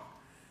God,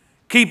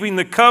 keeping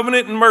the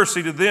covenant and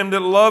mercy to them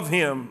that love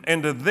him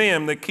and to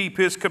them that keep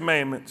his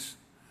commandments.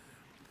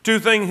 2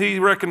 things he's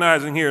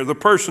recognizing here. The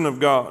person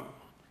of God.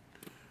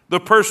 The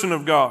person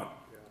of God.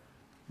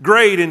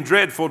 Great and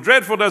dreadful.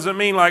 Dreadful doesn't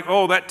mean like,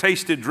 oh, that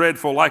tasted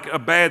dreadful, like a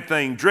bad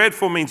thing.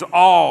 Dreadful means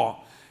awe.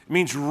 It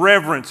means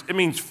reverence. It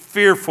means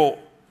fearful.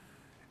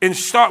 In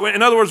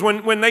other words,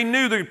 when they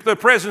knew the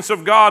presence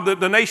of God,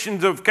 the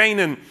nations of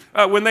Canaan,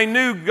 when they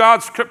knew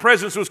God's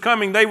presence was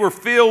coming, they were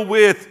filled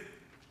with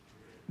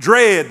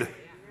dread.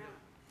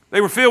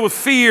 They were filled with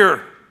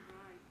fear.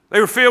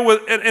 They were filled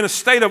with in a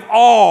state of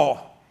awe.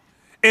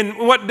 And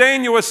what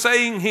Daniel is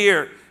saying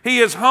here, he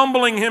is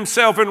humbling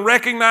himself and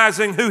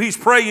recognizing who he's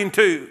praying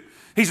to.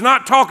 He's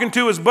not talking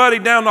to his buddy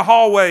down the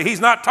hallway. He's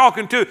not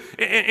talking to,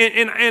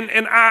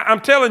 and I'm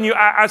telling you,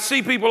 I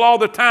see people all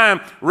the time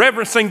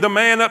reverencing the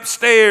man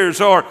upstairs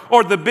or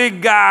the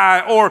big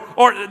guy, or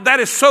that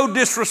is so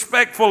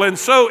disrespectful and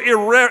so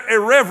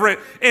irreverent.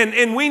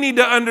 And we need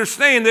to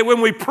understand that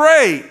when we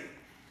pray,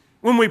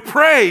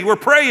 we're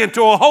praying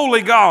to a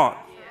holy God.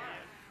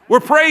 We're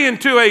praying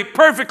to a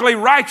perfectly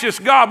righteous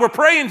God. We're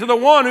praying to the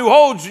one who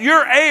holds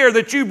your air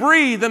that you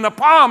breathe in the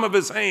palm of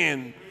his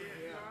hand.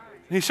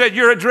 He said,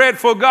 you're a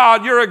dreadful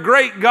God. You're a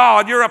great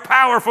God. You're a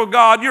powerful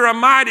God. You're a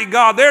mighty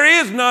God. There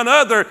is none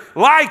other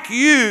like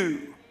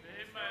you.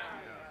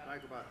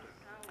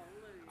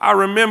 I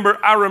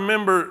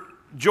remember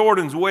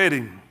Jordan's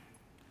wedding.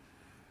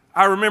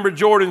 I remember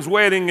Jordan's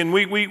wedding, and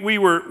we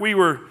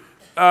were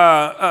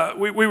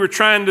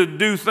trying to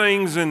do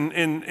things, and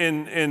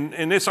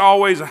it's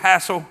always a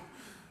hassle.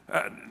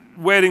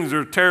 Weddings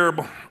are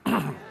terrible.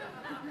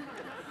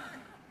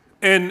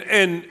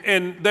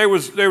 And there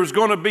was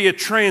going to be a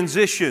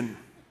transition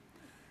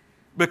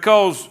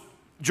because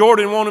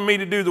Jordan wanted me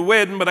to do the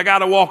wedding, but I got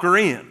to walk her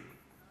in.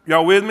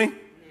 Y'all with me?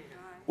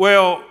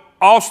 Well,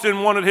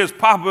 Austin wanted his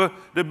papa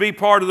to be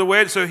part of the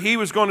wedding, so he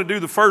was going to do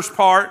the first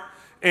part,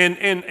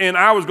 and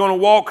I was going to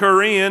walk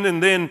her in,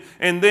 and then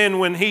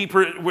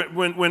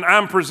when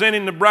I'm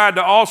presenting the bride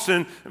to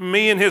Austin,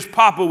 me and his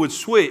papa would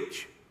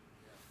switch.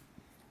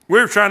 We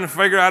were trying to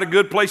figure out a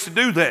good place to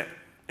do that,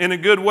 and a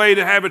good way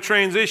to have a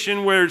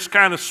transition where it's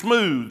kind of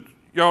smooth.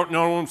 Y'all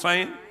know what I'm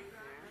saying?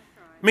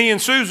 Me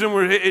and Susan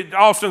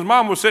Austin's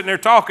mom was sitting there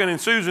talking, and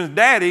Susan's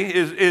daddy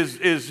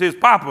is his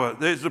papa.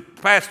 There's the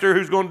pastor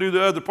who's going to do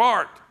the other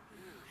part.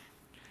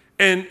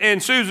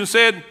 And Susan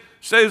said,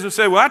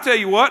 well, I tell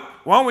you what,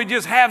 why don't we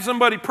just have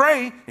somebody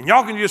pray, and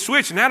y'all can just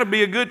switch, and that'll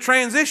be a good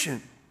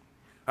transition.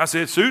 I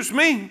said, suits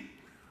me.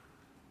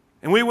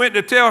 And we went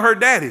to tell her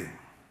daddy.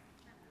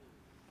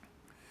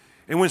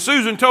 And when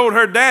Susan told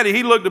her daddy,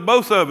 he looked at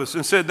both of us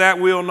and said, that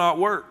will not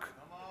work.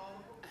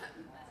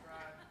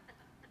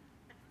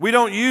 We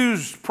don't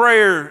use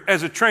prayer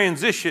as a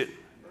transition.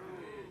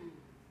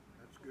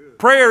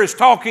 Prayer is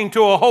talking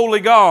to a holy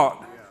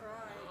God.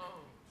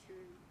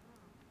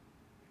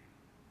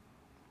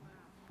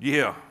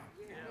 Yeah.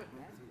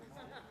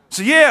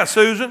 So yeah,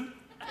 Susan.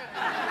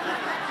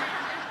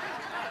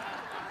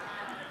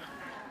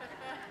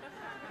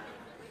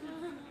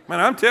 Man,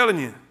 I'm telling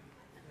you,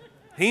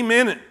 he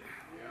meant it.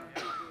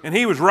 And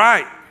he was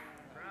right.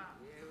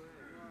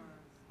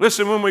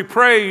 Listen, when we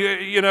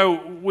pray, you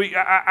know,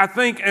 I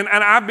think, and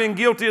I've been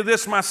guilty of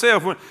this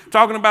myself. When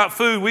talking about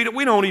food, we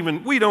don't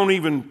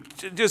even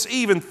just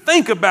even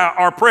think about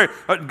our prayer.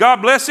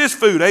 God bless this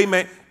food,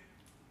 amen.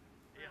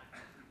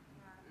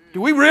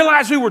 Do we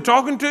realize who we're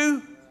talking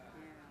to?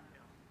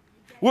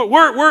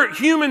 We're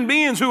human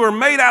beings who are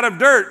made out of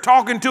dirt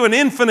talking to an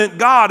infinite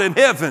God in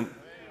heaven.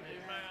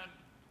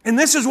 And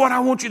this is what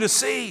I want you to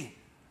see.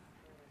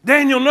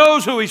 Daniel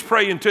knows who he's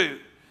praying to.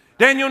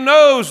 Daniel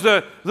knows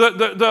the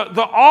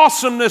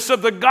awesomeness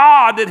of the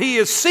God that he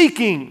is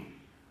seeking.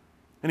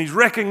 And he's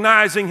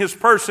recognizing his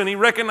person. He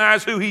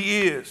recognizes who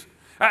he is.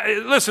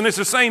 Listen, it's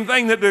the same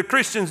thing that the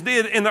Christians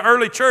did in the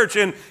early church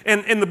in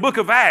the book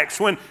of Acts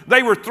when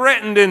they were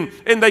threatened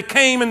and they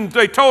came and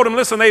they told him,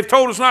 listen, they've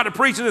told us not to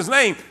preach in his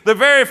name. The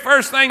very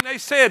first thing they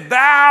said,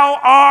 thou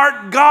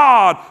art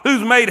God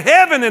who's made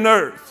heaven and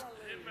earth.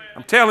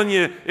 I'm telling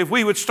you, if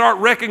we would start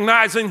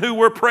recognizing who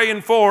we're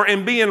praying for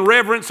and be in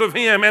reverence of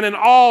him and in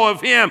awe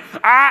of him,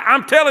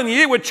 I'm telling you,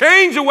 it would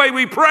change the way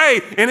we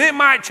pray, and it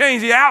might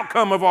change the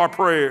outcome of our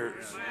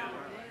prayers.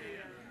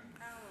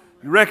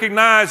 You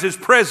recognize his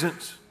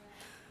presence.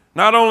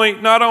 Not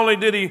only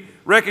did he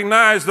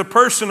recognize the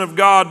person of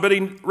God, but he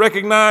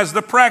recognized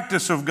the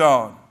practice of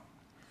God.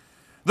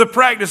 The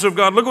practice of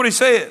God. Look what he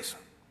says.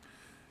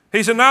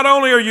 He said, not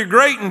only are you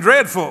great and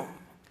dreadful,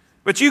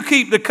 but you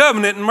keep the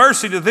covenant and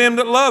mercy to them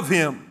that love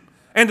him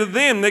and to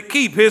them that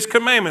keep his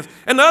commandments.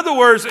 In other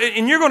words,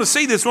 and you're going to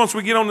see this once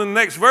we get on to the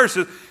next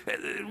verses,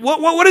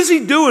 what is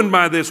he doing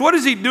by this? What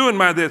is he doing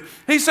by this?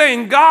 He's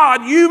saying,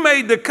 God, you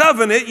made the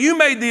covenant, you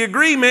made the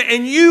agreement,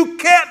 and you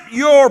kept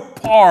your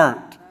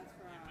part.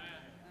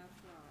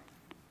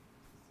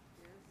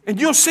 And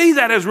you'll see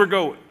that as we're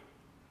going.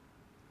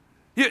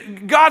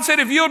 God said,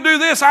 if you'll do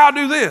this, I'll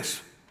do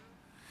this.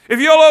 If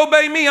you'll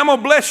obey me, I'm going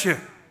to bless you.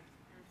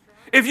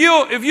 If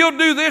you'll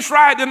do this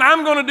right, then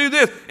I'm going to do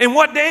this. And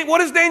what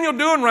is Daniel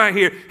doing right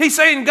here? He's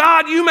saying,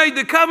 God, you made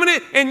the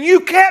covenant and you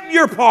kept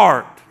your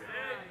part.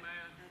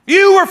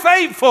 You were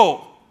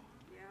faithful.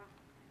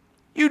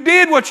 You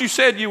did what you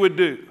said you would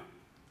do.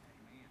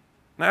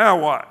 Now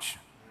watch.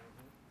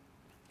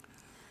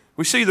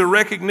 We see the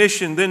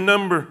recognition, then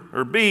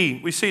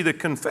B, we see the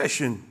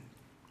confession.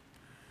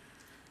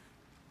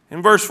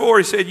 In verse 4,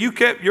 he said, you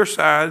kept your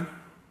side.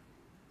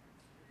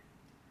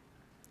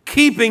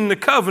 Keeping the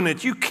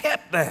covenant, you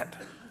kept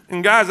that.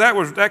 And guys,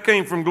 that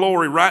came from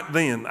Glory right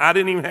then. I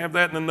didn't even have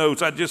that in the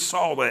notes. I just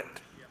saw that.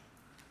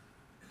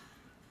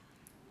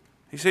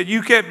 He said,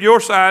 you kept your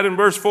side in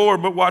verse 4,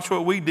 but watch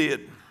what we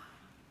did.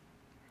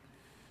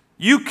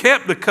 You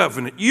kept the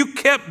covenant. You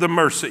kept the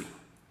mercy.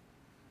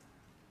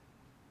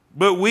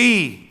 But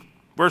we,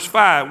 verse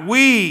 5,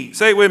 we,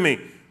 say it with me,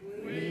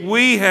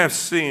 we have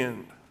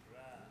sinned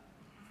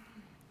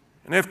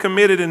and have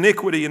committed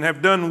iniquity and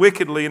have done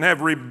wickedly and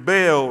have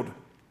rebelled,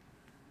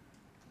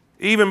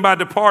 even by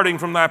departing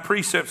from thy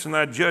precepts and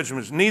thy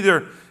judgments.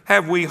 Neither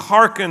have we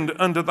hearkened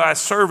unto thy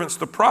servants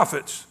the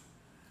prophets,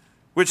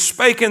 which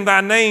spake in thy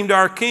name to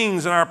our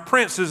kings and our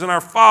princes and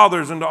our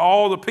fathers and to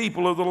all the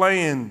people of the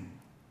land.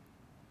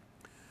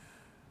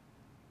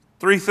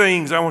 Three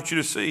things I want you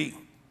to see.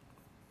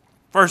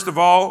 First of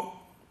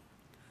all,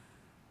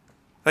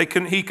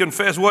 he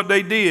confessed what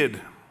they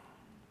did.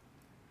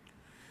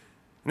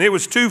 And it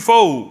was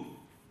twofold.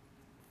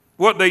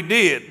 What they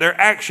did, their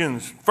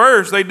actions.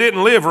 First, they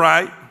didn't live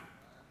right.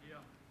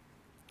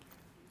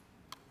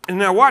 And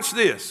now watch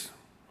this.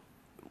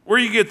 Where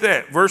you get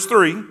that? Verse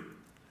 3.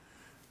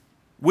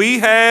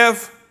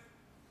 Verse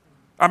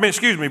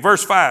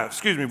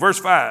 5. Verse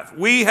 5.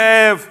 We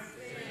have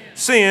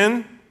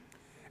sinned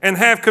and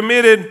have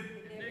committed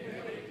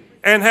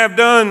and have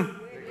done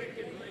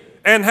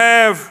and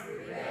have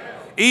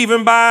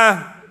even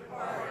by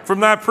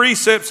from thy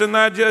precepts and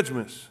thy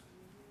judgments.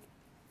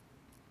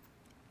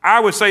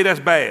 I would say that's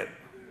bad.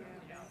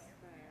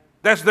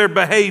 That's their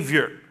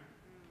behavior.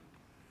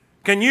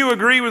 Can you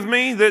agree with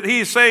me that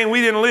he's saying we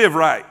didn't live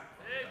right?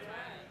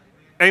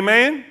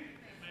 Amen?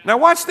 Now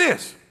watch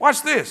this.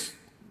 Watch this.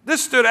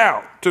 This stood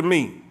out to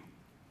me.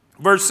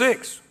 Verse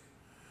 6.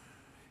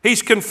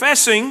 He's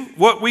confessing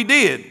what we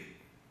did.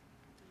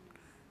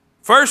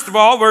 First of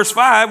all, verse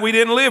 5, we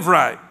didn't live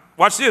right.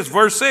 Watch this,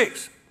 verse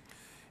 6.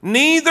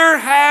 Neither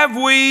have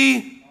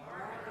we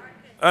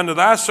unto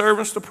thy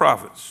servants the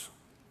prophets,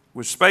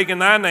 which spake in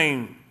thy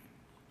name.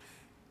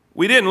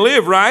 We didn't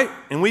live right,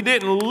 and we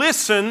didn't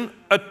listen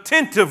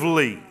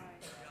attentively.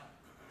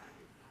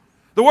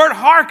 The word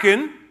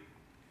hearken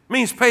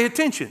means pay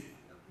attention.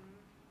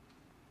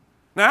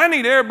 Now, I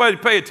need everybody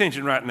to pay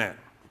attention right now.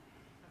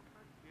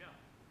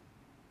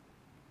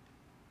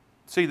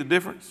 See the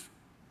difference?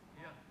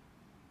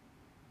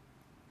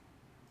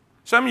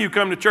 Some of you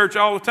come to church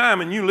all the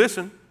time and you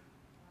listen,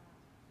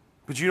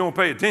 but you don't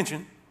pay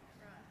attention.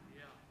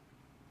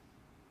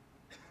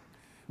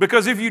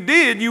 Because if you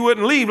did, you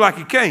wouldn't leave like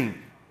you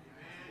came.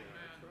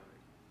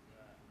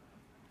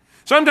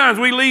 Sometimes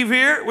we leave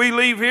here,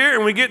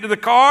 and we get to the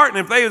car, and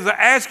if they was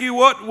to ask you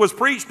what was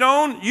preached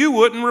on, you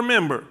wouldn't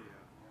remember.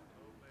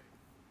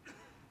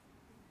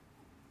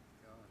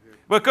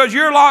 Because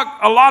you're like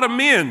a lot of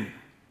men.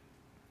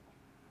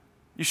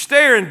 You're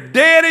staring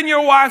dead in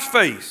your wife's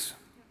face.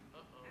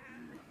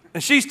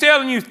 And she's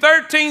telling you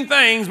 13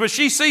 things, but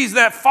she sees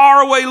that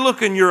faraway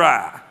look in your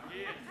eye.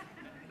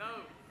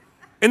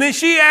 And then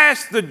she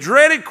asks the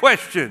dreaded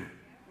question,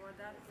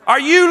 are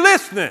you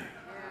listening?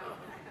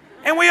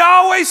 And we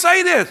always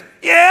say this,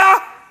 yeah.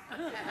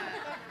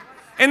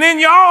 And then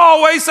y'all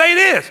always say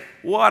this,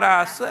 what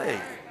I say.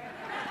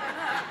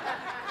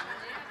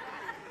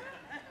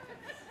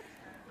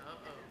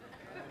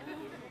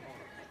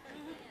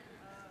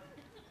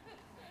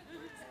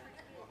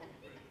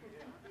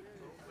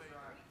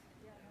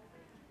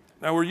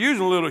 Now, we're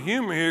using a little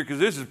humor here because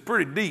this is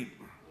pretty deep.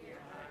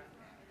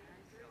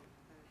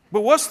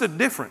 But what's the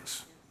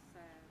difference?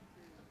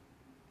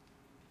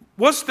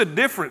 What's the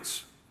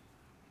difference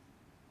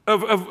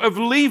of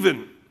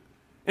leaving?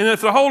 And if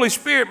the Holy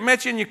Spirit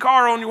met you in your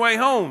car on your way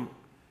home,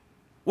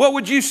 what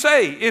would you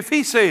say if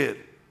He said,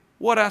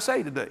 "What'd I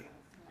say today?"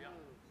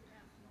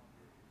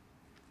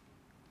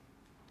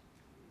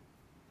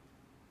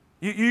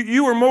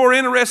 You were more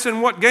interested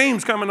in what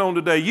game's coming on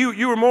today.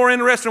 You were more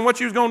interested in what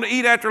you was going to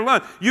eat after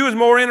lunch. You was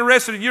more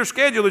interested in your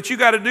schedule that you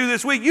got to do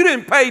this week. You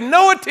didn't pay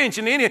no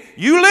attention to any.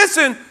 You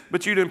listened,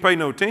 but you didn't pay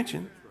no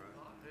attention.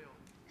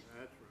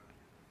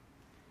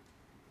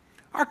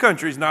 Our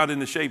country's not in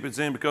the shape it's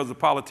in because of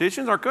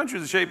politicians. Our country's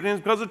in the shape it's in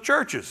because of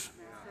churches.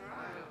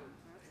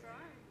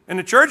 And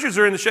the churches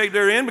are in the shape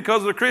they're in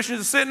because of the Christians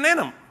that are sitting in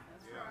them.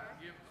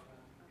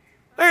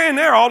 They're in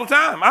there all the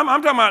time.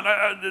 I'm talking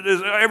about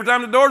every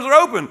time the doors are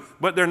open,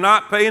 but they're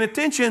not paying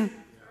attention.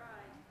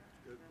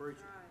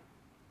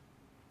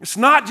 It's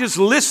not just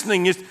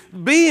listening. It's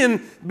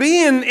being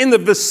in the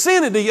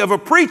vicinity of a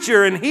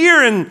preacher and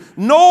hearing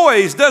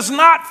noise does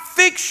not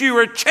fix you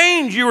or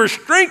change you or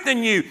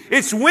strengthen you.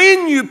 It's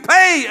when you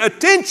pay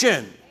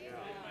attention.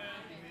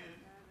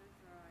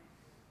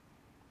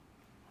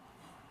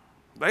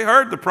 They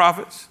heard the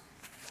prophets.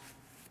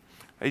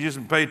 They just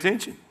didn't pay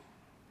attention.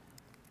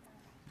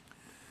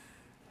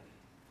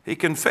 He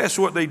confessed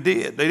what they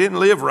did. They didn't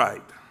live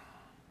right.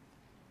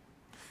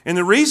 And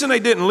the reason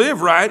they didn't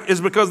live right is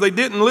because they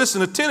didn't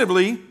listen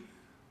attentively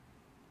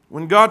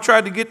when God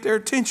tried to get their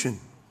attention.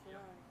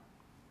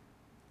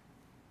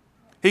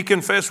 He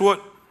confessed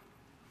what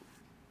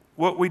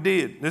we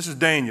did. This is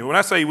Daniel. When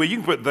I say we, you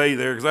can put they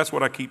there because that's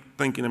what I keep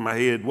thinking in my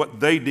head, what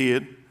they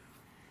did.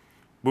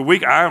 But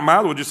I might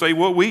as well just say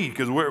what we,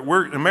 because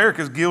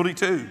America's guilty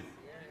too.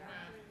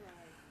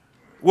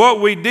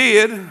 What we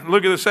did,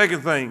 look at the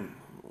second thing.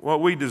 What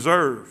we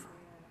deserve.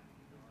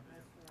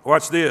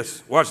 Watch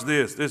this. Watch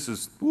this. This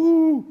is,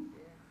 woo.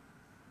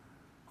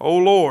 Oh,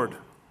 Lord.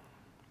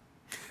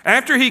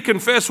 After he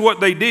confessed what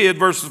they did,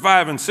 verses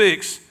 5 and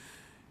 6,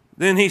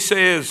 then he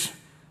says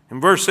in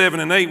verse 7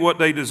 and 8 what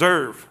they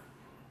deserve.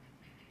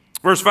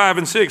 Verse 5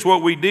 and 6,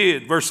 what we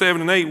did. Verse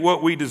 7 and 8,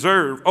 what we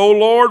deserve. O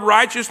Lord,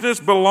 righteousness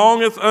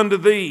belongeth unto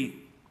thee.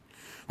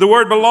 The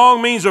word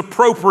belong means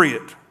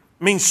appropriate,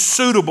 means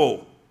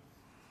suitable.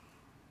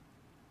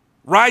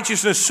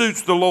 Righteousness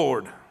suits the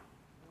Lord.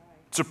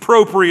 It's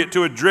appropriate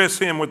to address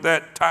him with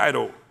that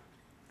title.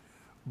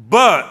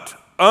 But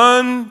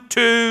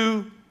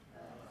unto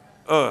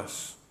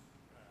us.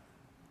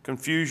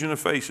 Confusion of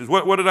faces.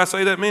 What did I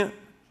say that meant?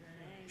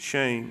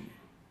 Shame.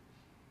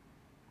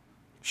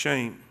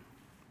 Shame.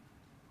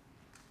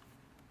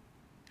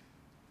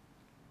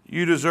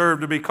 You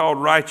deserve to be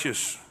called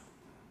righteous,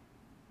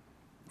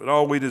 but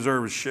all we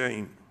deserve is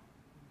shame.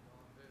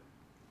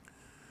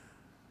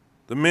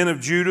 The men of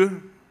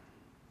Judah,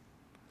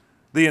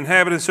 the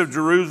inhabitants of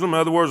Jerusalem, in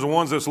other words, the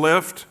ones that's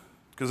left,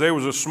 because there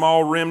was a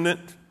small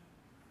remnant,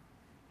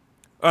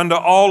 unto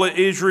all of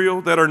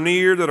Israel that are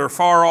near, that are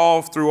far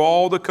off, through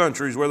all the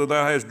countries, whether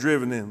thou hast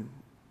driven them.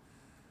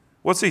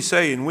 What's he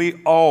saying?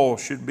 We all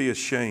should be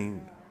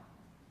ashamed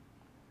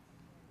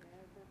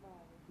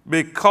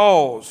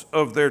because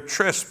of their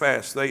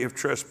trespass they have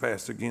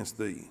trespassed against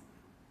thee.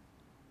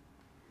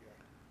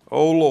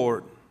 O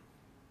Lord,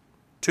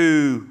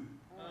 to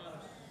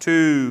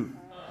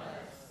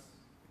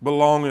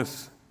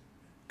belongeth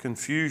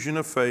confusion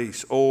of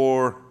face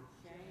or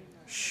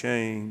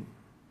shame.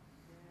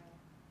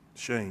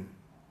 Shame.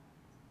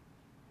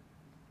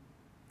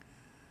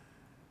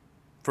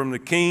 From the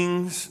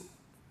kings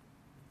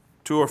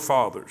to our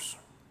fathers,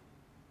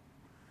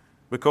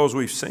 because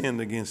we've sinned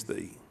against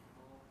thee.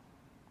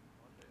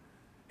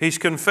 He's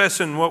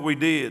confessing what we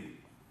did.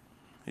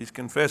 He's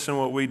confessing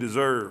what we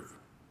deserve.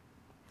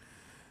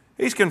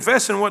 He's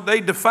confessing what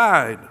they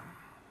defied.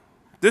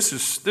 This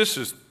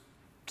is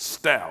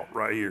stout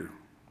right here.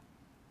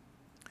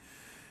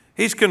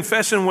 He's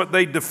confessing what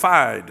they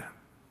defied.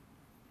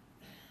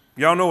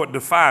 Y'all know what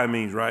defy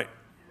means, right?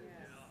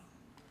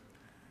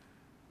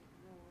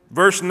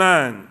 Verse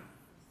 9.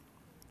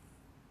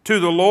 To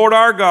the Lord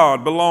our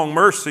God belong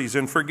mercies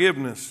and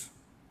forgiveness,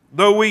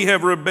 though we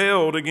have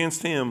rebelled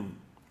against him.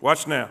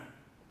 Watch now.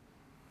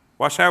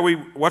 Watch how we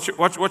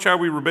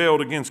rebelled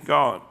against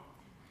God.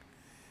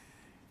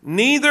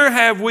 Neither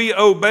have we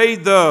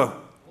obeyed the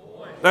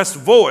voice. That's the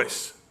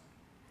voice.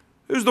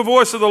 Who's the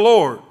voice of the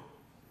Lord?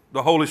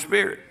 The Holy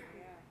Spirit.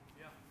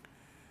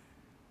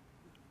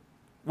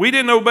 We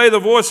didn't obey the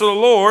voice of the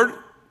Lord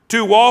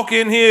to walk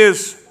in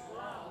his,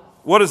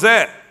 what is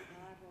that?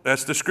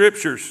 That's the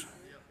scriptures.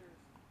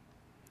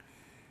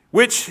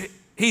 Which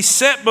he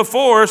set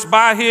before us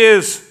by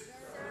his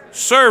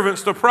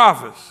servants, the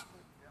prophets.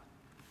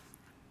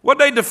 What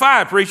they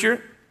defied,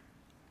 preacher?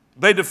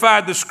 They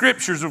defied the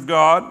scriptures of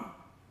God.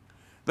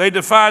 They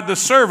defied the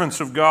servants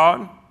of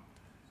God.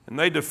 And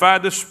they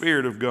defied the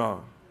Spirit of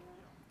God.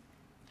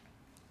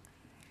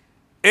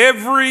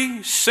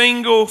 Every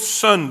single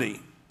Sunday,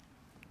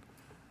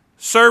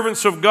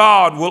 servants of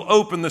God will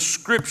open the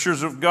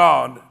scriptures of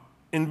God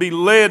and be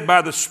led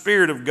by the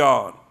Spirit of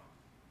God.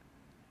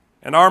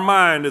 And our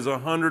mind is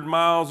 100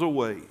 miles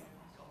away.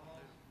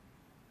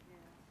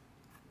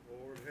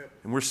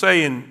 And we're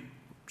saying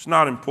it's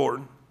not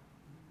important.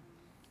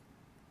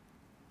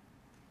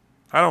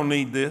 I don't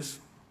need this.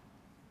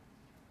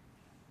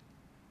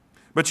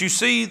 But you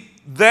see,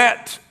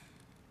 that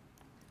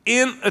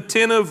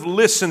inattentive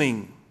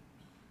listening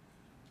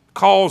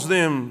caused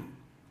them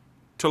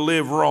to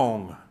live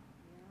wrong.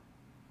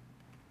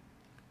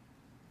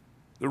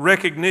 The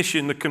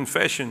recognition, the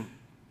confession.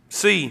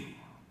 C,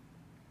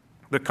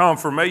 the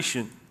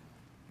confirmation.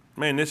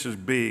 Man, this is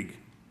big.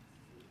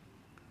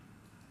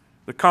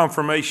 The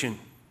confirmation.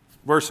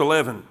 Verse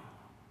 11.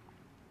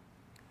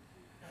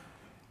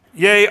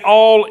 Yea,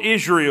 all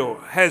Israel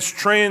has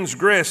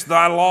transgressed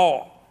thy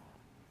law,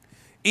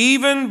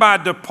 even by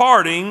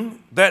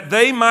departing, that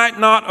they might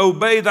not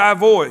obey thy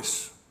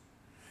voice.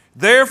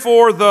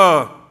 Therefore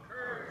the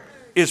curse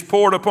is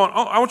poured upon.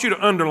 Oh, I want you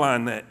to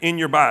underline that in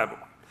your Bible.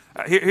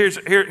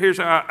 Here's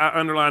how I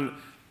underline.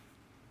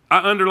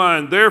 I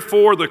underline,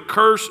 therefore the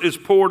curse is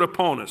poured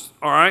upon us.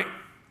 All right?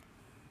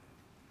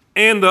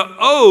 And the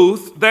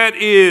oath that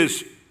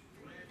is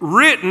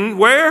written,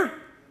 where?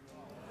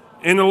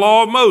 In the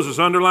law of Moses.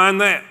 Underline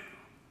that.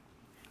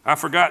 I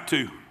forgot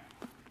to.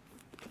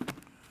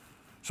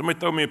 Somebody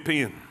throw me a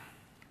pen.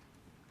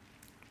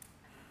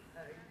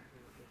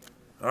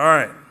 All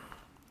right.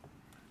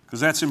 Because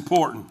that's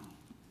important.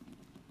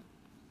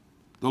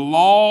 The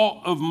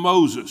law of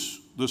Moses,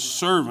 the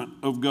servant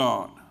of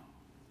God.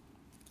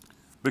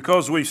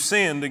 Because we've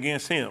sinned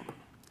against him.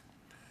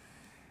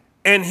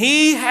 And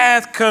he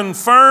hath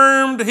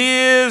confirmed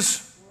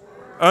his,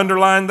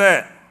 underline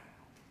that.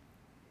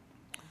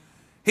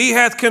 He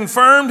hath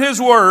confirmed his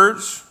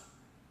words.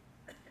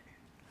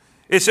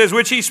 It says,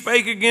 which he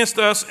spake against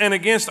us and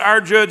against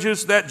our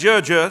judges that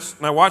judge us.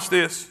 Now watch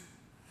this.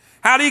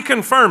 How did he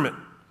confirm it?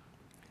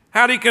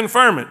 How did he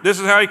confirm it?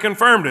 This is how he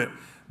confirmed it.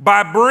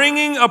 By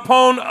bringing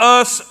upon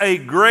us a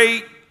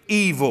great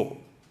evil.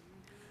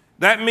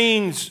 That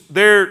means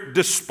their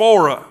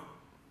diaspora,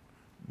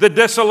 the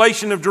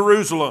desolation of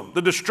Jerusalem,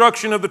 the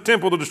destruction of the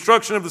temple, the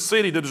destruction of the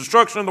city, the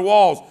destruction of the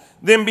walls,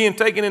 them being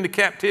taken into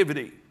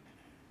captivity.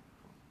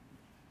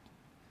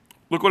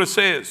 Look what it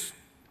says.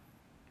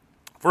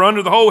 For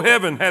under the whole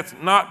heaven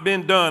hath not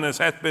been done as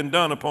hath been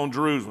done upon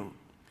Jerusalem.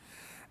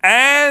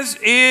 As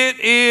it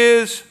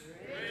is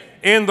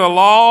in the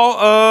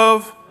law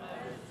of,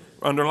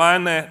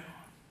 underline that,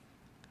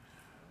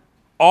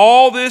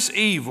 all this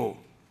evil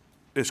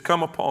is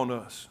come upon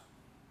us.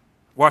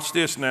 Watch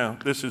this now.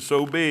 This is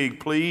so big.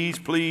 Please,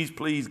 please,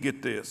 please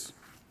get this.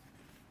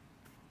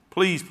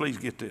 Please, please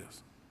get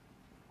this.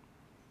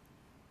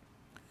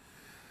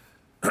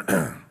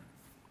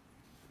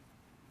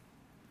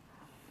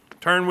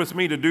 Turn with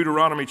me to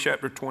Deuteronomy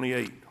chapter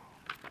 28.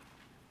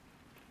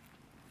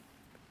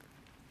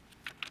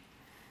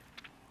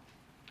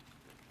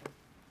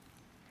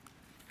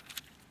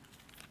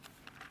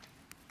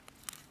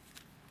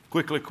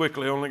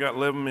 Quickly, only got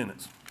 11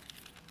 minutes.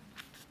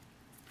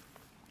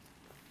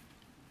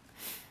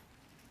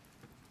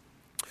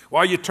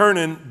 While you're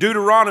turning,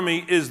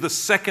 Deuteronomy is the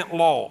second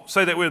law.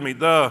 Say that with me.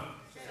 The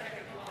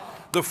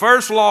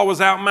first law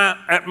was at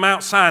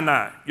Mount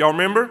Sinai. Y'all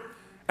remember?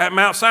 At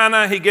Mount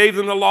Sinai, he gave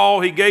them the law.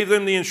 He gave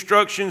them the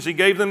instructions. He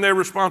gave them their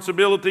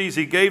responsibilities.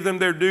 He gave them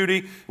their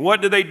duty.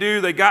 What did they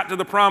do? They got to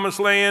the promised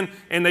land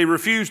and they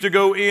refused to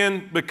go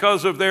in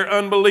because of their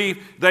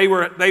unbelief. They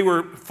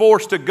were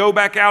forced to go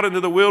back out into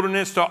the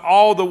wilderness till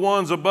all the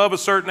ones above a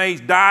certain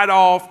age died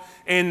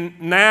off. And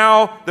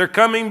now they're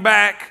coming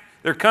back.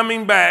 They're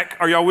coming back.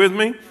 Are y'all with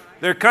me?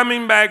 They're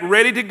coming back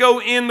ready to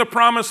go in the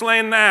promised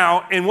land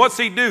now. And what's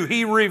he do?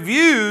 He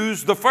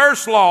reviews the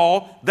first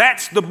law.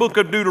 That's the book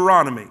of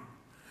Deuteronomy.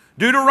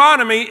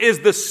 Deuteronomy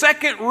is the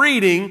second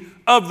reading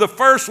of the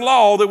first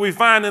law that we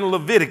find in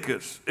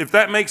Leviticus. If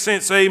that makes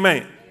sense, say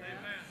amen.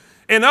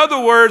 In other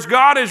words,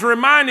 God is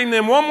reminding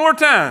them one more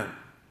time.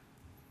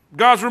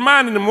 God's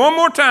reminding them one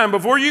more time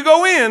before you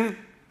go in,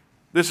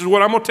 this is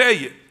what I'm going to tell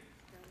you.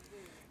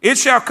 It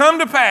shall come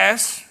to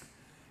pass,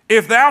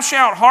 if thou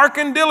shalt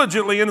hearken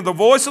diligently unto the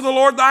voice of the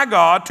Lord thy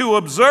God, to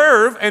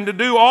observe and to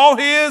do all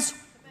his,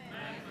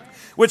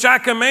 which I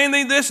command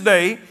thee this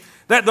day,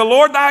 that the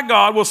Lord thy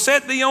God will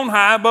set thee on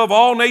high above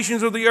all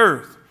nations of the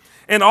earth.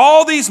 And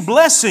all these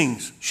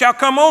blessings shall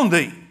come on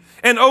thee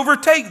and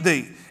overtake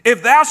thee,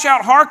 if thou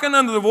shalt hearken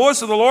unto the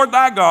voice of the Lord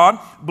thy God.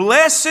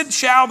 Blessed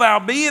shall thou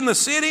be in the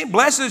city,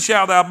 blessed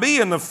shall thou be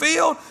in the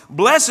field,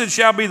 blessed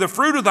shall be the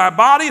fruit of thy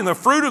body, and the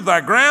fruit of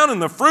thy ground,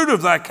 and the fruit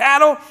of thy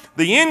cattle,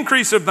 the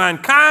increase of thine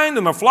kind,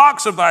 and the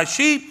flocks of thy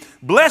sheep.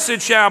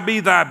 Blessed shall be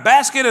thy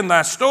basket and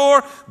thy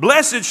store.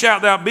 Blessed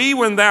shalt thou be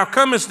when thou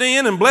comest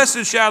in, and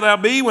blessed shalt thou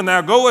be when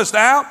thou goest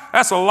out.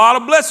 That's a lot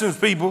of blessings,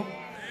 people.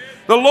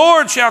 The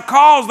Lord shall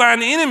cause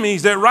thine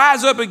enemies that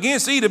rise up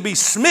against thee to be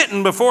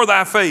smitten before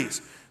thy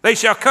face. They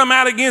shall come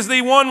out against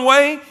thee one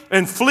way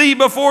and flee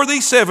before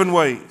thee 7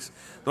 ways.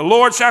 The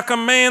Lord shall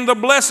command the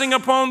blessing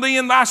upon thee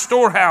in thy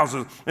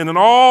storehouses and in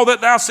all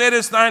that thou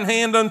settest thine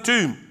hand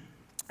unto.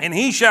 And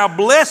he shall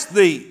bless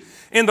thee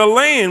in the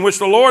land which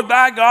the Lord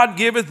thy God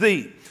giveth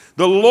thee.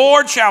 The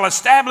Lord shall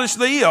establish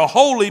thee a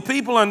holy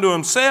people unto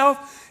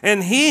himself,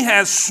 and he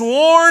has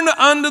sworn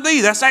unto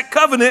thee. That's that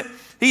covenant.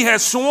 He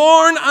has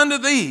sworn unto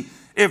thee,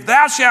 if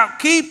thou shalt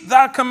keep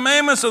thy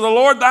commandments of the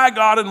Lord thy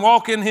God and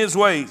walk in his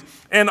ways.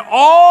 And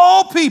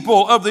all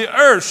people of the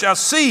earth shall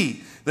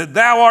see that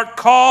thou art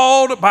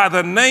called by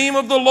the name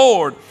of the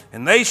Lord,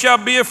 and they shall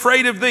be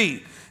afraid of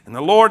thee. And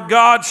the Lord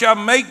God shall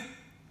make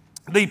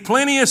thee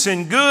plenteous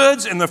in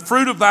goods, and the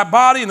fruit of thy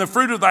body, and the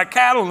fruit of thy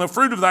cattle, and the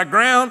fruit of thy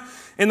ground,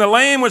 in the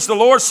land which the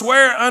Lord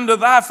sware unto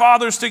thy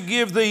fathers to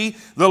give thee.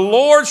 The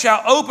Lord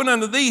shall open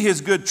unto thee his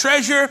good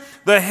treasure.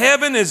 The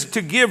heaven is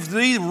to give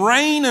thee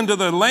rain unto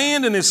the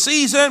land in his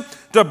season,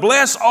 to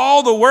bless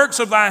all the works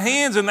of thy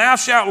hands, and thou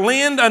shalt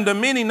lend unto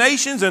many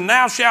nations, and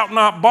thou shalt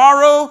not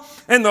borrow.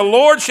 And the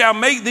Lord shall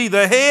make thee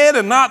the head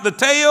and not the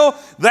tail.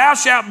 Thou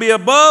shalt be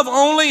above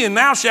only, and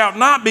thou shalt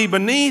not be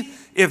beneath.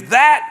 If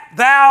that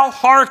thou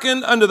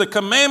hearken unto the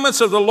commandments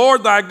of the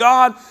Lord thy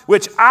God,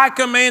 which I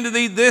commanded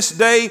thee this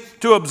day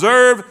to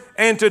observe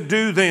and to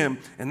do them.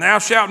 And thou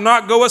shalt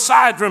not go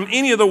aside from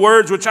any of the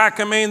words which I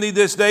command thee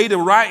this day, to the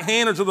right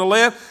hand or to the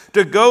left,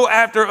 to go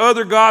after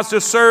other gods to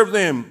serve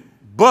them.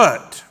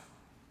 But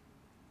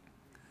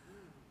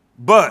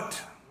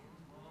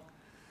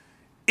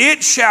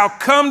it shall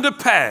come to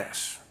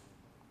pass,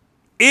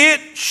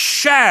 it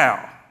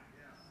shall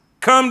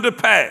come to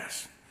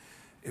pass,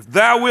 if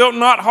thou wilt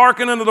not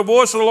hearken unto the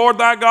voice of the Lord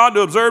thy God,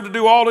 to observe to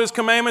do all his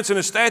commandments and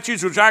his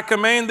statutes which I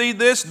command thee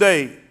this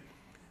day,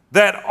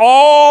 that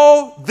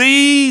all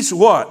these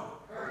what?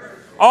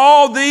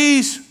 All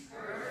these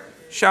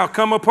shall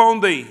come upon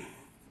thee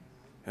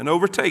and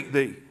overtake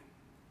thee.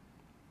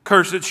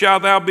 Cursed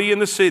shalt thou be in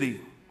the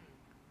city.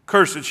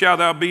 Cursed shalt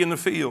thou be in the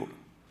field.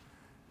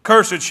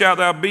 Cursed shalt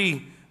thou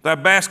be thy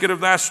basket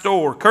of thy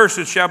store.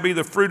 Cursed shall be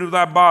the fruit of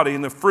thy body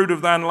and the fruit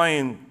of thine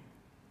land,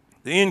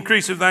 the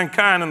increase of thine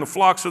kind and the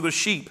flocks of the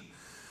sheep.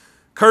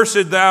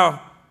 Cursed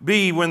thou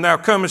be when thou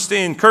comest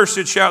in.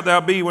 Cursed shalt thou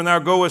be when thou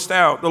goest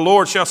out. The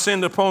Lord shall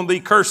send upon thee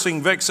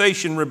cursing,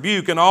 vexation,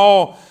 rebuke, and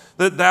all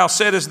that thou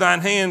settest thine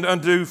hand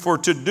unto for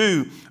to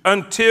do,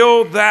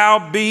 until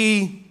thou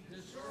be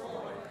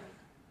destroyed,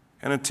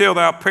 and until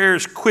thou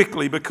perish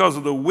quickly because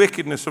of the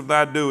wickedness of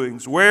thy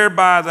doings,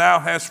 whereby thou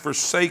hast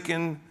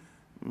forsaken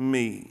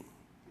me.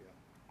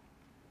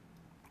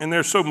 And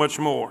there's so much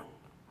more.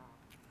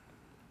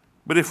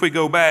 But if we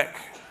go back,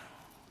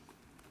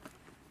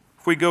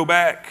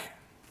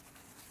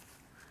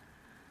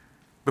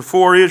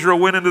 before Israel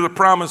went into the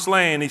promised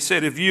land, he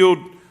said, if you'll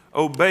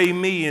obey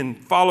me and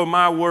follow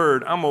my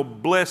word, I'm going to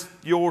bless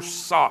your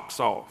socks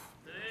off.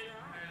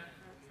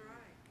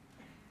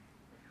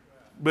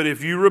 But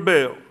if you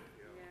rebel,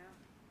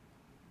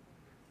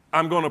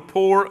 I'm going to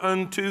pour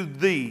unto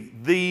thee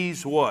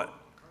these what?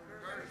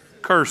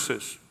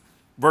 Curses.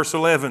 Verse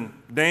 11,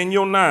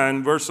 Daniel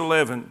 9, verse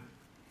 11.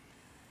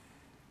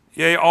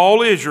 Yea,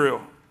 all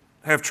Israel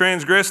have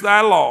transgressed thy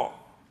law,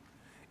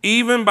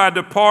 even by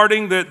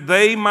departing that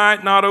they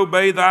might not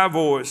obey thy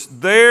voice.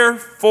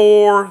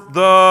 Therefore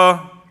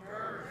the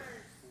curse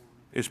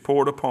is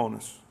poured upon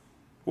us.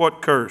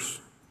 What curse?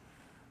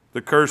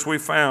 The curse we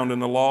found in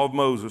the law of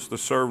Moses, the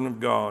servant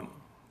of God.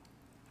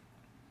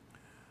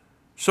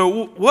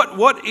 So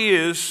what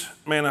is,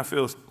 man, I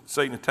feel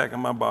Satan attacking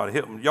my body.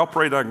 Help me. Y'all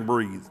pray that I can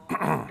breathe.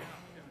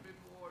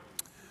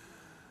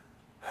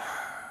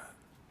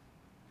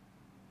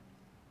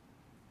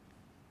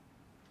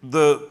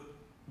 The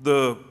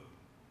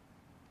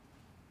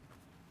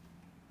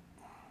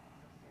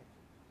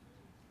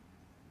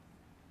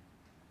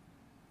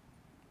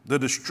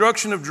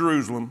destruction of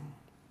Jerusalem,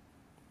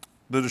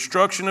 the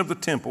destruction of the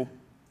temple,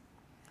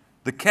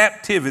 the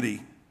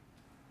captivity,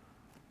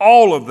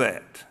 all of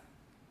that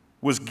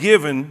was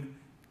given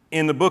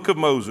in the book of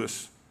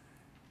Moses.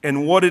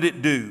 And what did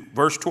it do?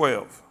 Verse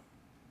 12.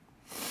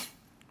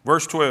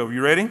 Verse 12,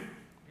 you ready?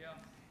 Yeah.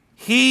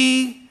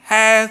 He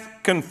hath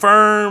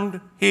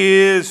confirmed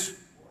his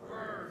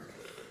word.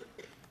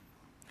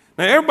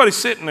 Now everybody's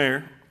sitting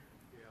there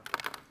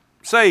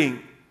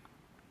saying,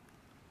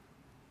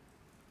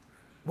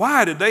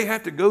 why did they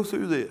have to go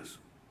through this?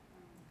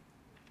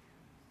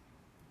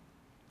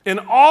 And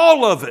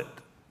all of it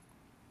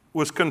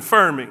was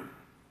confirming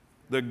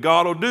that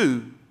God will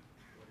do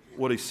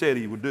what he said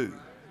he would do.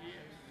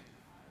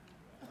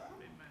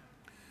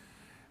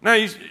 Now,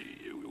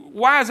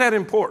 why is that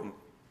important?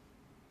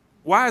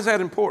 Why is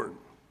that important?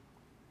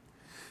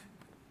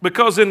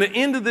 Because in the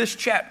end of this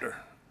chapter,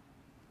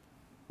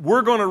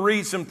 we're going to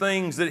read some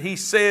things that he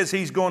says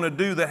he's going to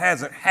do that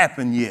hasn't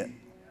happened yet.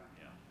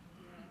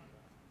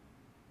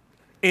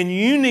 And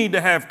you need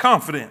to have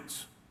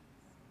confidence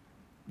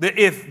that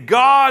if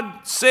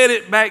God said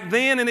it back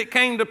then and it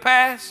came to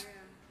pass,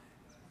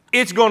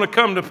 it's going to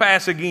come to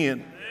pass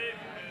again.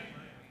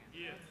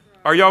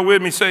 Are y'all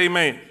with me? Say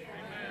amen.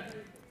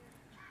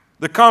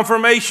 The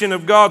confirmation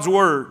of God's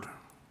word,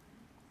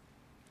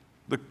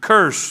 the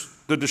curse,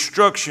 the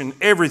destruction,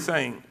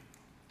 everything.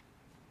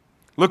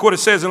 Look what it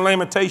says in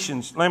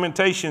Lamentations.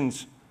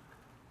 Lamentations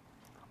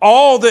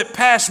All that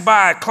pass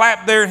by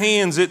clap their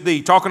hands at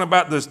thee. Talking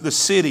about the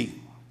city.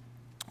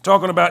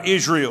 Talking about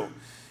Israel.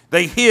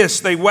 They hiss,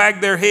 they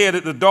wag their head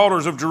at the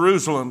daughters of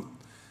Jerusalem,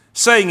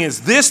 saying,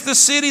 is this the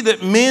city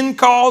that men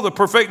call the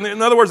perfect? In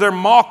other words, they're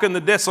mocking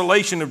the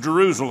desolation of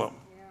Jerusalem.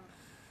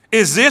 Yeah.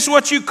 Is this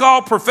what you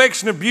call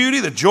perfection of beauty,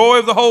 the joy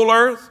of the whole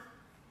earth?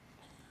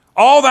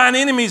 All thine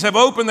enemies have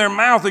opened their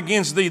mouth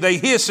against thee. They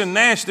hiss and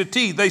gnash their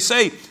teeth. They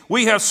say,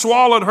 we have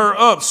swallowed her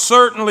up.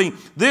 Certainly,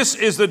 this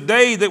is the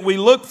day that we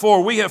look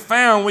for. We have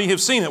found, we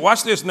have seen it.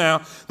 Watch this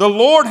now. The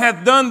Lord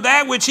hath done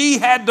that which he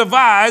had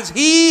devised.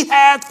 He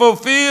hath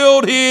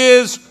fulfilled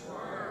his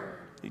word.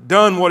 He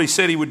done what he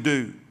said he would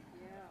do.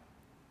 Yeah.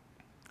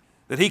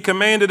 That he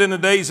commanded in the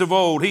days of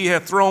old. He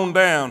hath thrown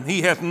down.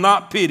 He hath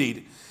not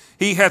pitied.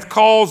 He hath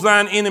caused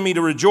thine enemy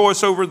to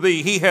rejoice over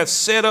thee. He hath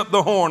set up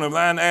the horn of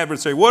thine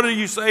adversary. What are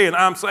you saying?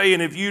 I'm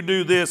saying if you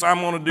do this,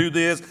 I'm going to do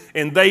this.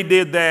 And they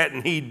did that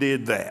and he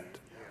did that.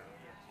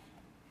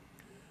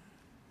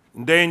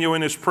 And Daniel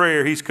in his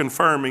prayer, he's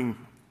confirming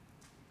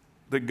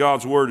that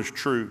God's word is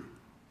true.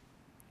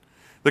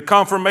 The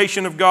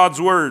confirmation of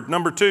God's word.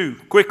 Number 2,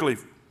 quickly,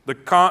 the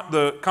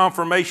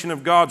confirmation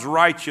of God's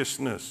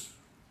righteousness.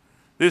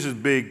 This is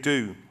big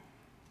too.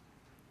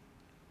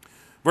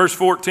 Verse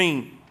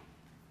 14.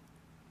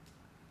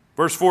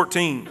 Verse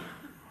 14.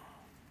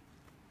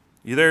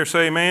 You there?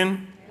 Say amen.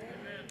 Amen.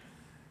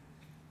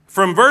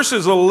 From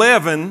verses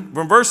 11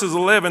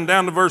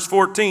 down to verse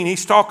 14,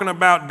 he's talking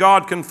about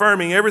God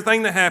confirming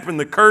everything that happened,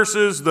 the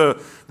curses,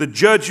 the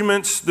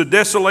judgments, the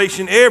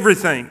desolation,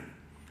 everything.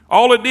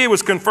 All it did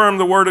was confirm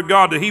the word of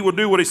God that he would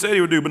do what he said he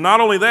would do. But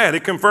not only that,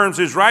 it confirms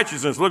his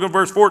righteousness. Look at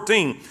verse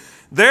 14.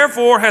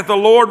 Therefore hath the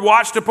Lord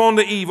watched upon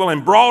the evil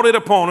and brought it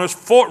upon us.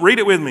 Read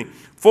it with me.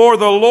 For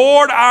the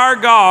Lord our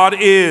God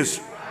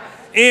is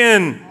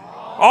in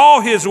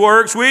all his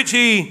works, which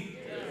he,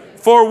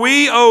 for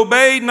we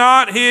obeyed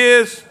not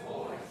his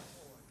voice.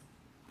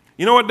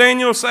 You know what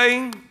Daniel is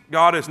saying?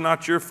 God, it's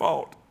not your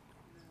fault.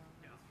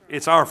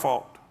 It's our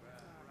fault.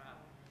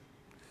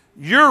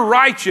 You're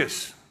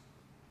righteous.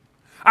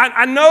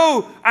 I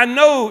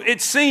know it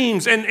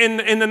seems, and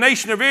the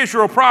nation of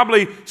Israel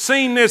probably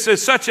seen this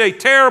as such a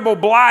terrible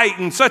blight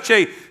and such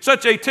a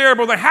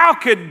terrible thing. How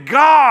could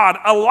God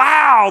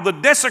allow the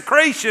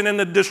desecration and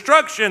the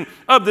destruction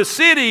of the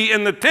city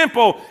and the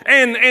temple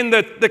and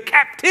the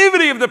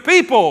captivity of the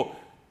people?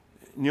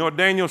 You know what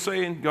Daniel's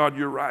saying? God,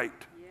 you're right.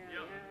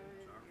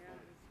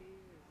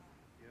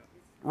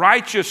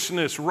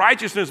 Righteousness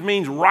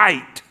means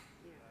right.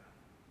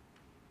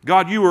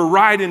 God, you were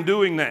right in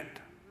doing that.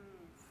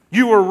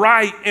 You were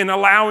right in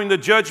allowing the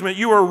judgment.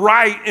 You were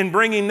right in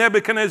bringing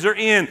Nebuchadnezzar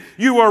in.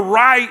 You were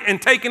right in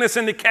taking us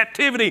into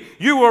captivity.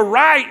 You were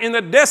right in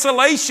the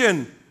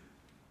desolation.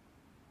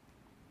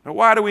 Now,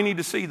 why do we need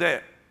to see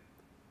that?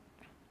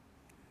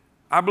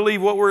 I believe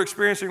what we're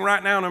experiencing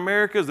right now in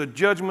America is the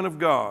judgment of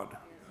God.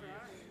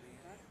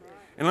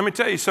 And let me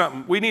tell you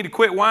something. We need to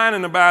quit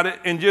whining about it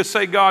and just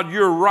say, God,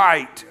 you're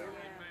right.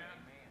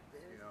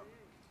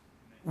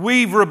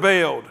 We've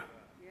rebelled.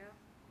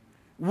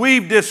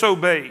 We've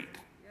disobeyed.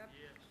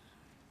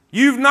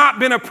 You've not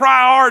been a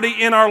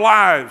priority in our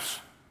lives.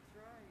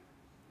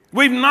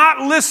 We've not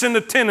listened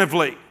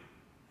attentively.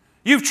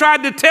 You've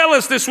tried to tell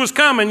us this was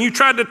coming. You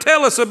tried to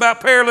tell us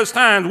about perilous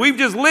times. We've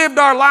just lived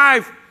our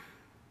life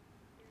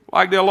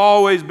like there'll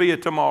always be a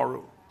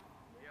tomorrow.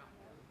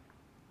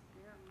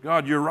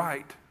 God, you're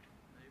right.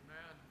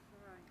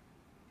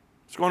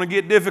 It's going to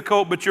get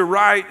difficult, but you're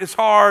right. It's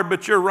hard,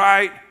 but you're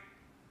right.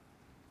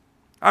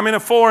 I'm in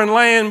a foreign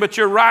land, but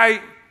you're right.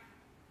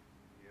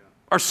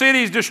 Our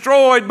city's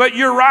destroyed, but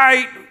you're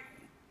right.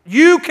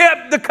 You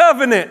kept the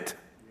covenant.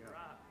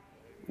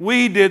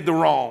 We did the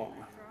wrong.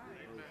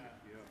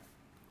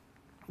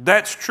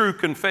 That's true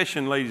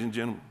confession, ladies and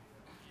gentlemen.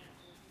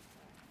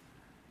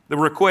 The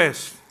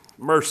request,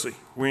 mercy.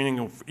 We ain't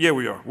gonna, yeah,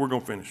 we are. We're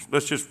going to finish.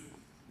 Let's just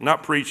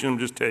not preach and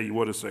just tell you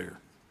what is there.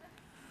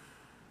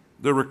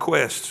 The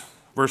request,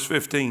 verse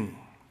 15.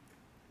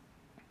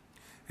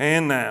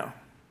 And now,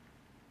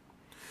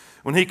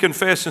 when he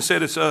confessed and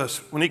said it's us,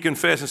 when he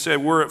confessed and said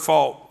we're at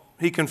fault,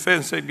 he confessed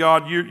and said,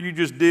 God, you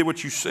just did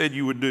what you said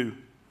you would do.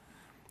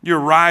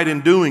 You're right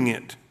in doing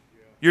it.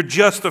 You're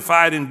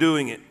justified in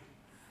doing it.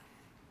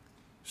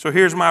 So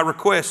here's my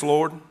request,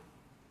 Lord.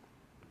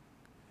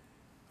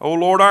 O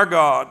Lord our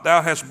God,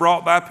 thou hast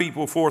brought thy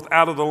people forth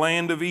out of the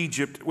land of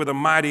Egypt with a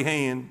mighty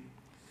hand,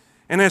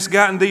 and hast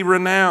gotten thee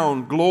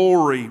renown,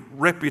 glory,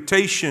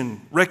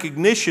 reputation,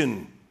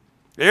 recognition.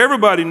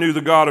 Everybody knew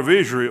the God of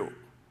Israel.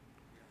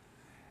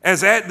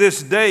 As at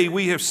this day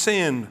we have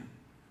sinned,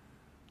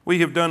 we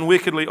have done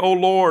wickedly. O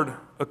Lord,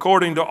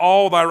 according to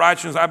all thy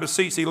righteousness, I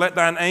beseech thee, let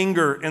thine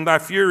anger and thy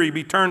fury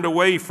be turned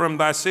away from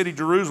thy city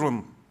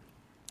Jerusalem,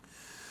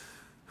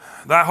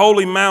 thy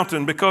holy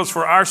mountain, because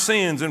for our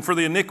sins and for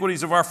the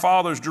iniquities of our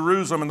fathers,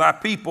 Jerusalem and thy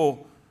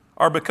people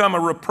are become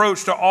a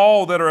reproach to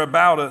all that are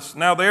about us.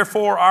 Now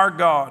therefore, our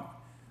God,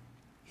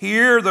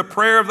 hear the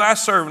prayer of thy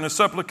servant and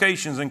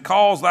supplications, and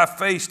cause thy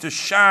face to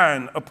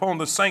shine upon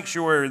the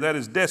sanctuary that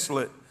is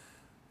desolate,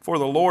 for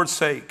the Lord's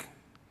sake.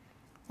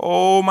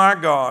 Oh my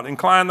God,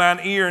 incline thine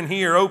ear and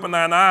hear, open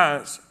thine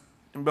eyes,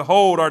 and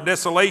behold our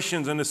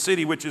desolations in the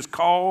city which is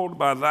called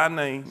by thy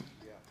name.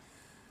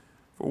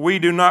 For we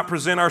do not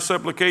present our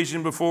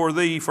supplication before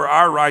thee for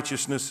our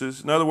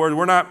righteousnesses. In other words,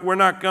 we're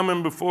not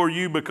coming before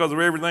you because of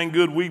everything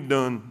good we've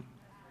done.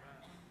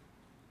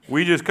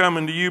 We just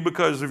coming to you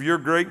because of your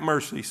great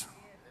mercies.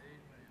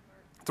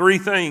 3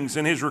 things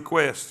in his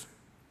request.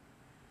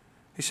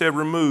 He said,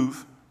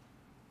 remove.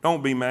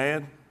 Don't be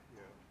mad.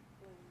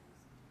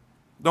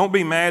 Don't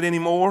be mad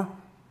anymore.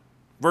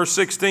 Verse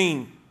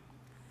 16.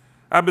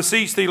 I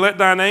beseech thee, let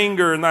thine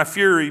anger and thy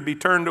fury be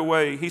turned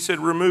away. He said,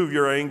 remove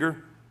your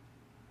anger.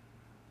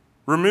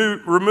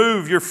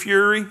 Remove your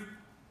fury.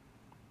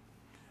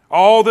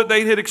 All that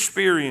they had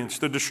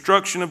experienced, the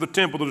destruction of the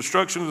temple, the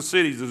destruction of the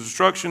cities, the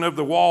destruction of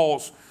the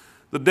walls,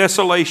 the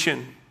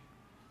desolation,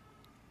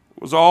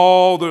 was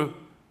all the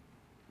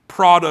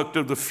product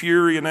of the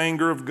fury and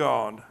anger of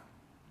God.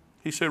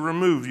 He said,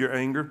 remove your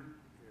anger.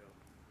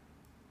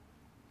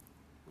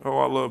 Oh,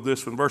 I love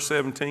this one. Verse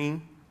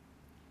 17.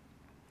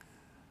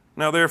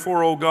 Now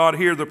therefore, O God,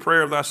 hear the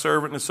prayer of thy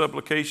servant and the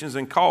supplications,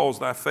 and cause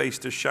thy face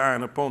to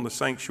shine upon the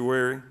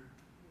sanctuary.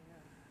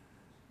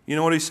 You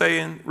know what he's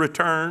saying?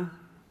 Return.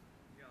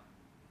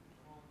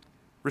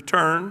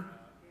 Return.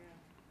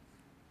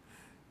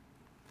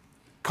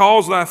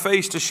 Cause thy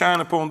face to shine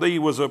upon thee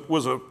was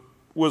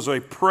a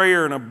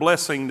prayer and a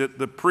blessing that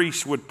the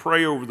priest would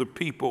pray over the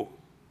people.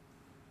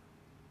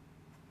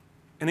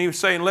 And he was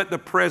saying, let the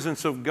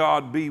presence of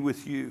God be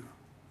with you.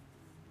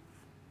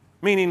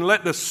 Meaning,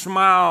 let the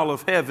smile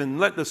of heaven,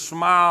 let the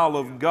smile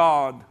of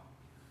God.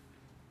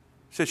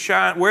 He said,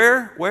 shine,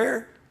 where?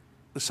 Where?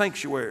 The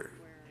sanctuary.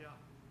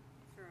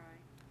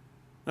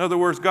 In other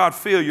words, God,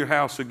 fill your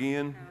house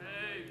again.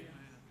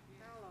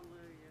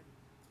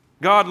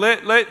 God,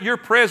 let your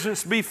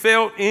presence be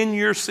felt in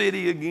your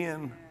city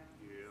again.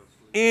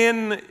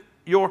 In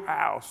your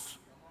house.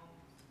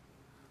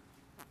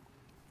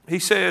 He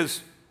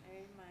says,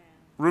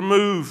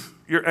 remove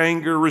your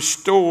anger,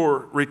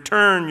 restore,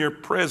 return your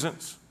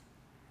presence.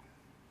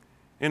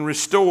 And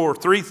restore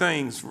 3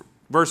 things,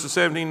 verses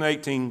 17 and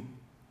 18.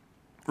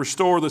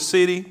 Restore the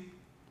city,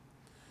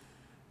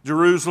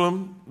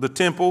 Jerusalem, the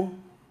temple,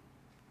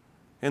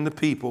 and the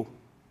people.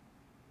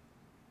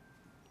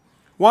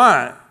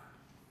 Why?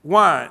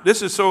 Why?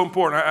 This is so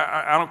important.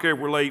 I don't care if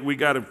we're late. We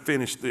got to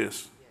finish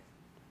this.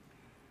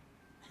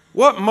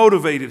 What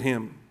motivated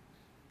him?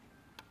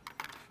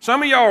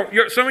 Some of y'all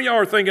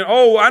are thinking,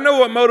 oh, I know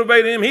what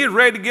motivated him. He was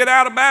ready to get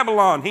out of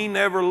Babylon. He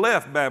never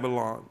left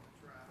Babylon.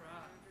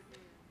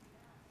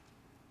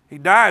 He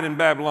died in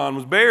Babylon,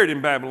 was buried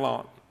in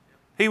Babylon.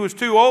 He was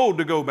too old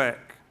to go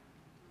back.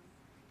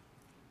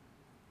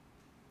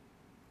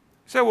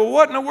 He said, well,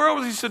 what in the world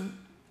was he? Said,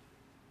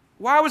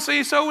 why was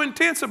he so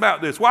intense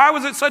about this? Why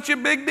was it such a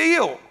big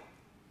deal?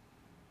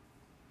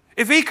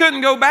 If he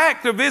couldn't go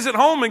back to visit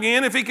home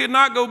again, if he could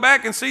not go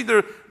back and see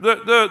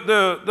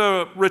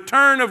the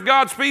return of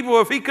God's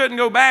people, if he couldn't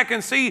go back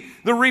and see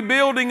the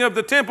rebuilding of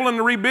the temple and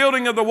the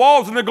rebuilding of the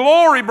walls and the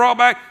glory brought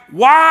back,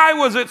 why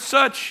was it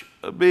such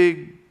a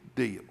big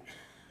deal?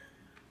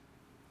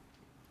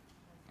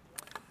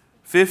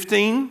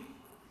 15,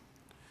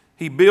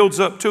 he builds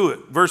up to it.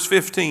 Verse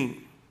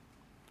 15.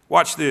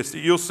 Watch this.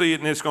 You'll see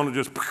it and it's going to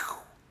just...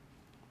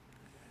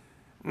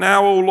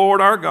 Now, O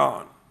Lord our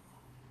God,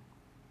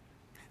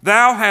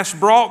 thou hast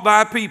brought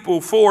thy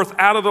people forth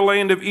out of the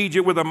land of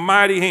Egypt with a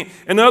mighty hand.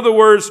 In other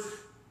words,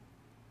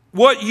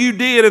 what you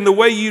did and the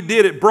way you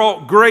did it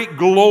brought great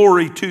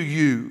glory to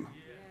you.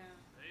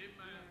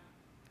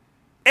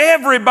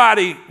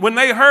 Everybody, when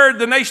they heard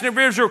the nation of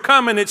Israel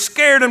coming, it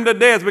scared them to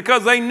death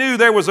because they knew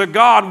there was a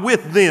God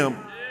with them.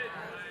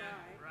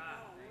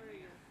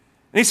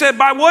 And he said,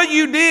 by what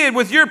you did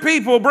with your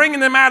people, bringing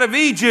them out of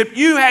Egypt,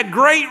 you had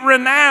great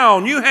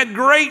renown. You had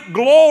great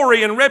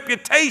glory and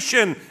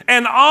reputation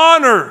and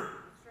honor.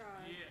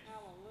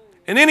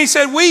 And then he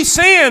said, we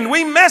sinned.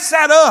 We messed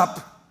that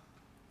up.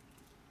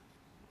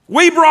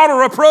 We brought a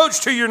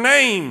reproach to your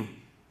name.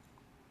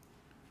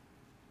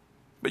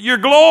 But your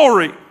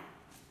glory.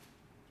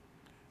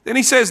 Then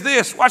he says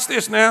this. Watch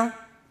this now.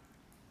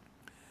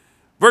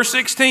 Verse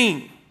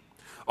 16.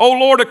 O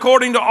Lord,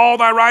 according to all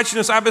thy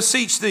righteousness, I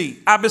beseech thee.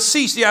 I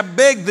beseech thee. I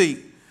beg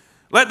thee.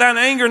 Let thine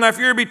anger and thy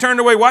fury be turned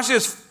away. Watch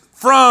this.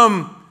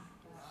 From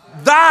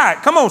thy.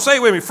 Come on, say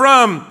it with me.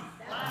 From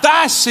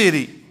thy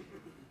city.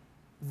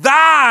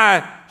 Thy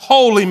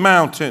holy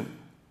mountain.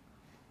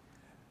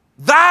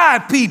 Thy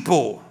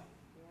people.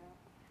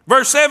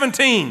 Verse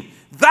 17.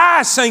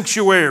 Thy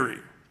sanctuary.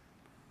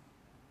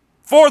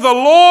 For the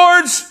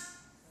Lord's.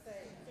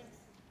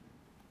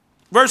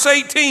 Verse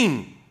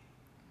 18.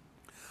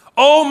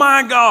 O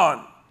my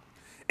God,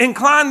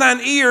 incline thine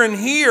ear and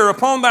hear,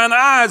 upon thine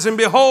eyes, and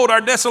behold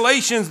our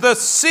desolations, the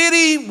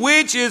city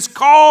which is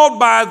called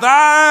by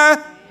thy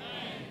name.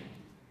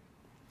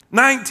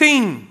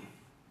 19.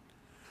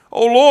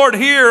 O Lord,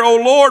 hear. O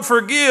Lord,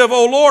 forgive.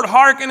 O Lord,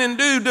 hearken and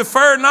do.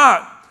 Defer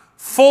not.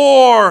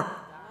 For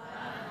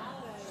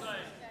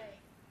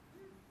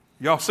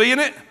y'all seeing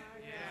it?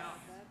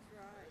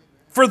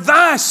 For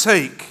thy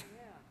sake,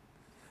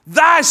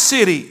 thy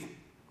city,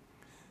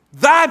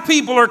 thy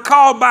people are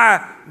called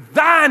by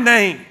thy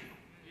name.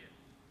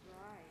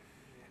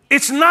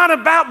 It's not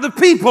about the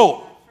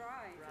people.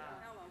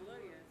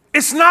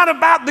 It's not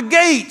about the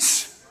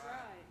gates.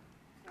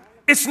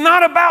 It's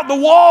not about the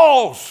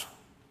walls.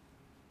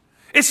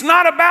 It's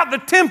not about the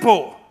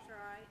temple.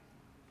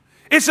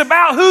 It's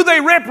about who they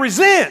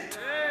represent.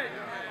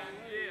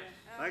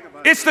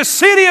 It's the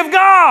city of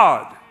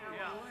God.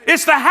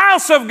 It's the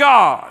house of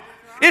God.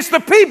 It's the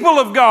people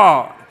of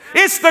God.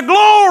 It's the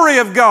glory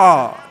of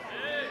God.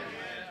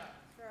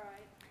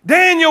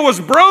 Daniel was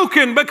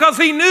broken because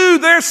he knew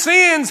their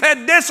sins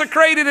had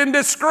desecrated and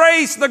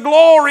disgraced the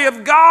glory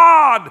of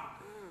God.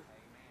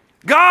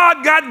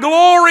 God got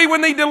glory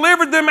when He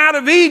delivered them out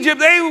of Egypt.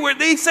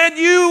 He said,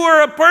 you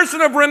were a person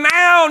of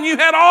renown. You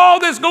had all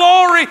this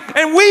glory,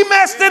 and we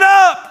messed it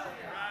up.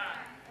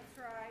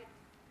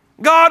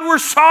 God, we're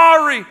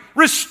sorry.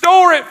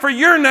 Restore it for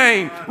your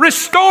name.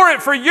 Restore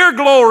it for your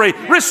glory.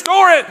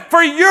 Restore it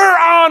for your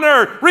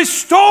honor.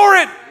 Restore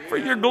it for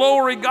your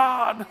glory,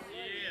 God.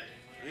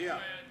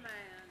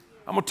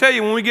 I'm going to tell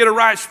you, when we get a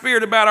right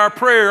spirit about our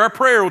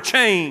prayer will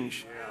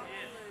change.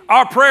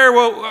 Our prayer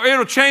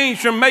it'll change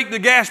from make the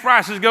gas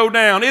prices go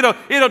down.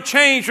 It'll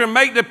change from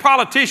make the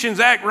politicians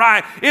act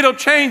right. It'll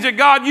change that,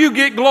 God, you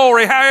get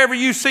glory however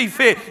you see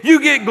fit.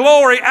 You get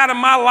glory out of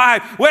my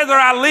life. Whether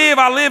I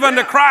live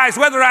unto Christ.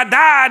 Whether I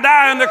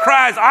die unto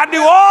Christ. I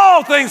do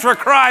all things for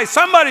Christ.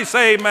 Somebody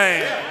say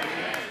amen.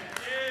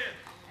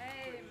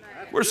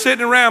 We're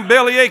sitting around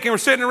belly aching. We're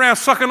sitting around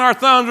sucking our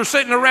thumbs. We're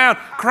sitting around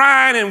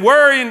crying and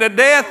worrying to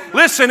death.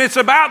 Listen, it's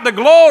about the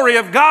glory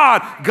of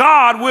God.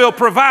 God will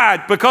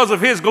provide because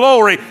of His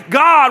glory.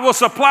 God will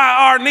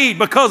supply our need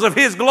because of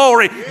His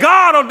glory.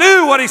 God will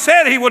do what He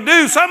said He will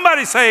do.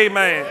 Somebody say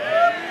amen.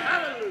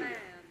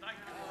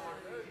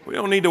 We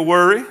don't need to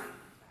worry. We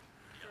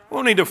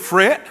don't need to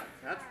fret.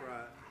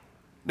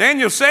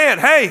 Daniel said,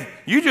 hey,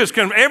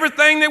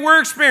 everything that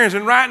we're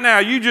experiencing right now,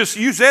 you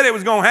said it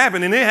was going to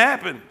happen, and it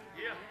happened.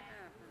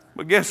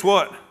 But guess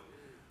what?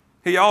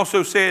 He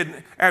also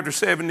said after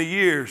 70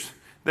 years,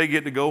 they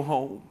get to go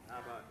home.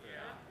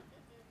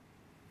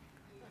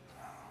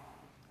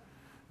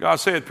 God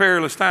said,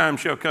 perilous times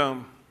shall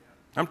come.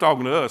 I'm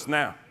talking to us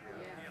now.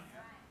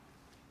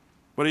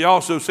 But He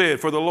also said,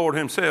 for the Lord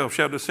Himself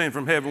shall descend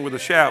from heaven with a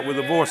shout, with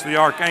the voice of the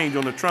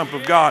archangel and the trump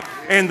of God.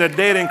 And the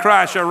dead in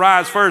Christ shall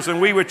rise first, and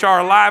we which are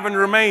alive and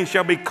remain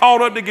shall be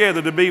caught up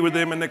together to be with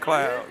them in the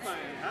clouds.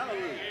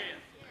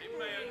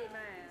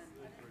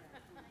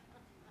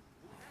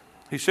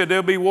 He said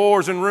there'll be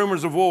wars and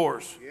rumors of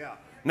wars.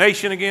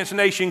 Nation against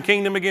nation,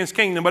 kingdom against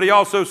kingdom. But He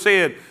also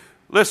said,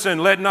 listen,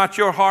 let not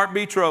your heart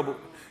be troubled.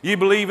 You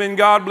believe in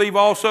God, believe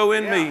also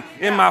in me.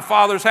 In my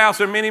Father's house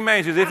are many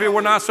mansions. If it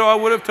were not so, I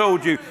would have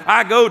told you.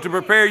 I go to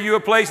prepare you a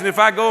place, and if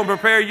I go and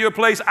prepare you a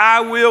place, I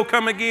will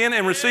come again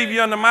and receive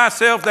you unto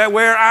myself, that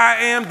where I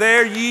am,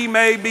 there ye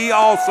may be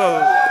also.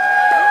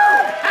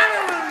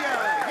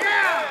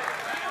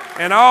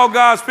 And all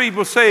God's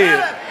people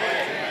said,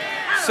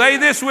 say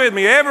this with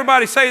me.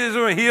 Everybody say this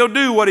with me. He'll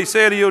do what He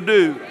said He'll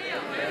do.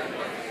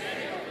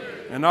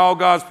 And all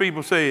God's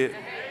people said.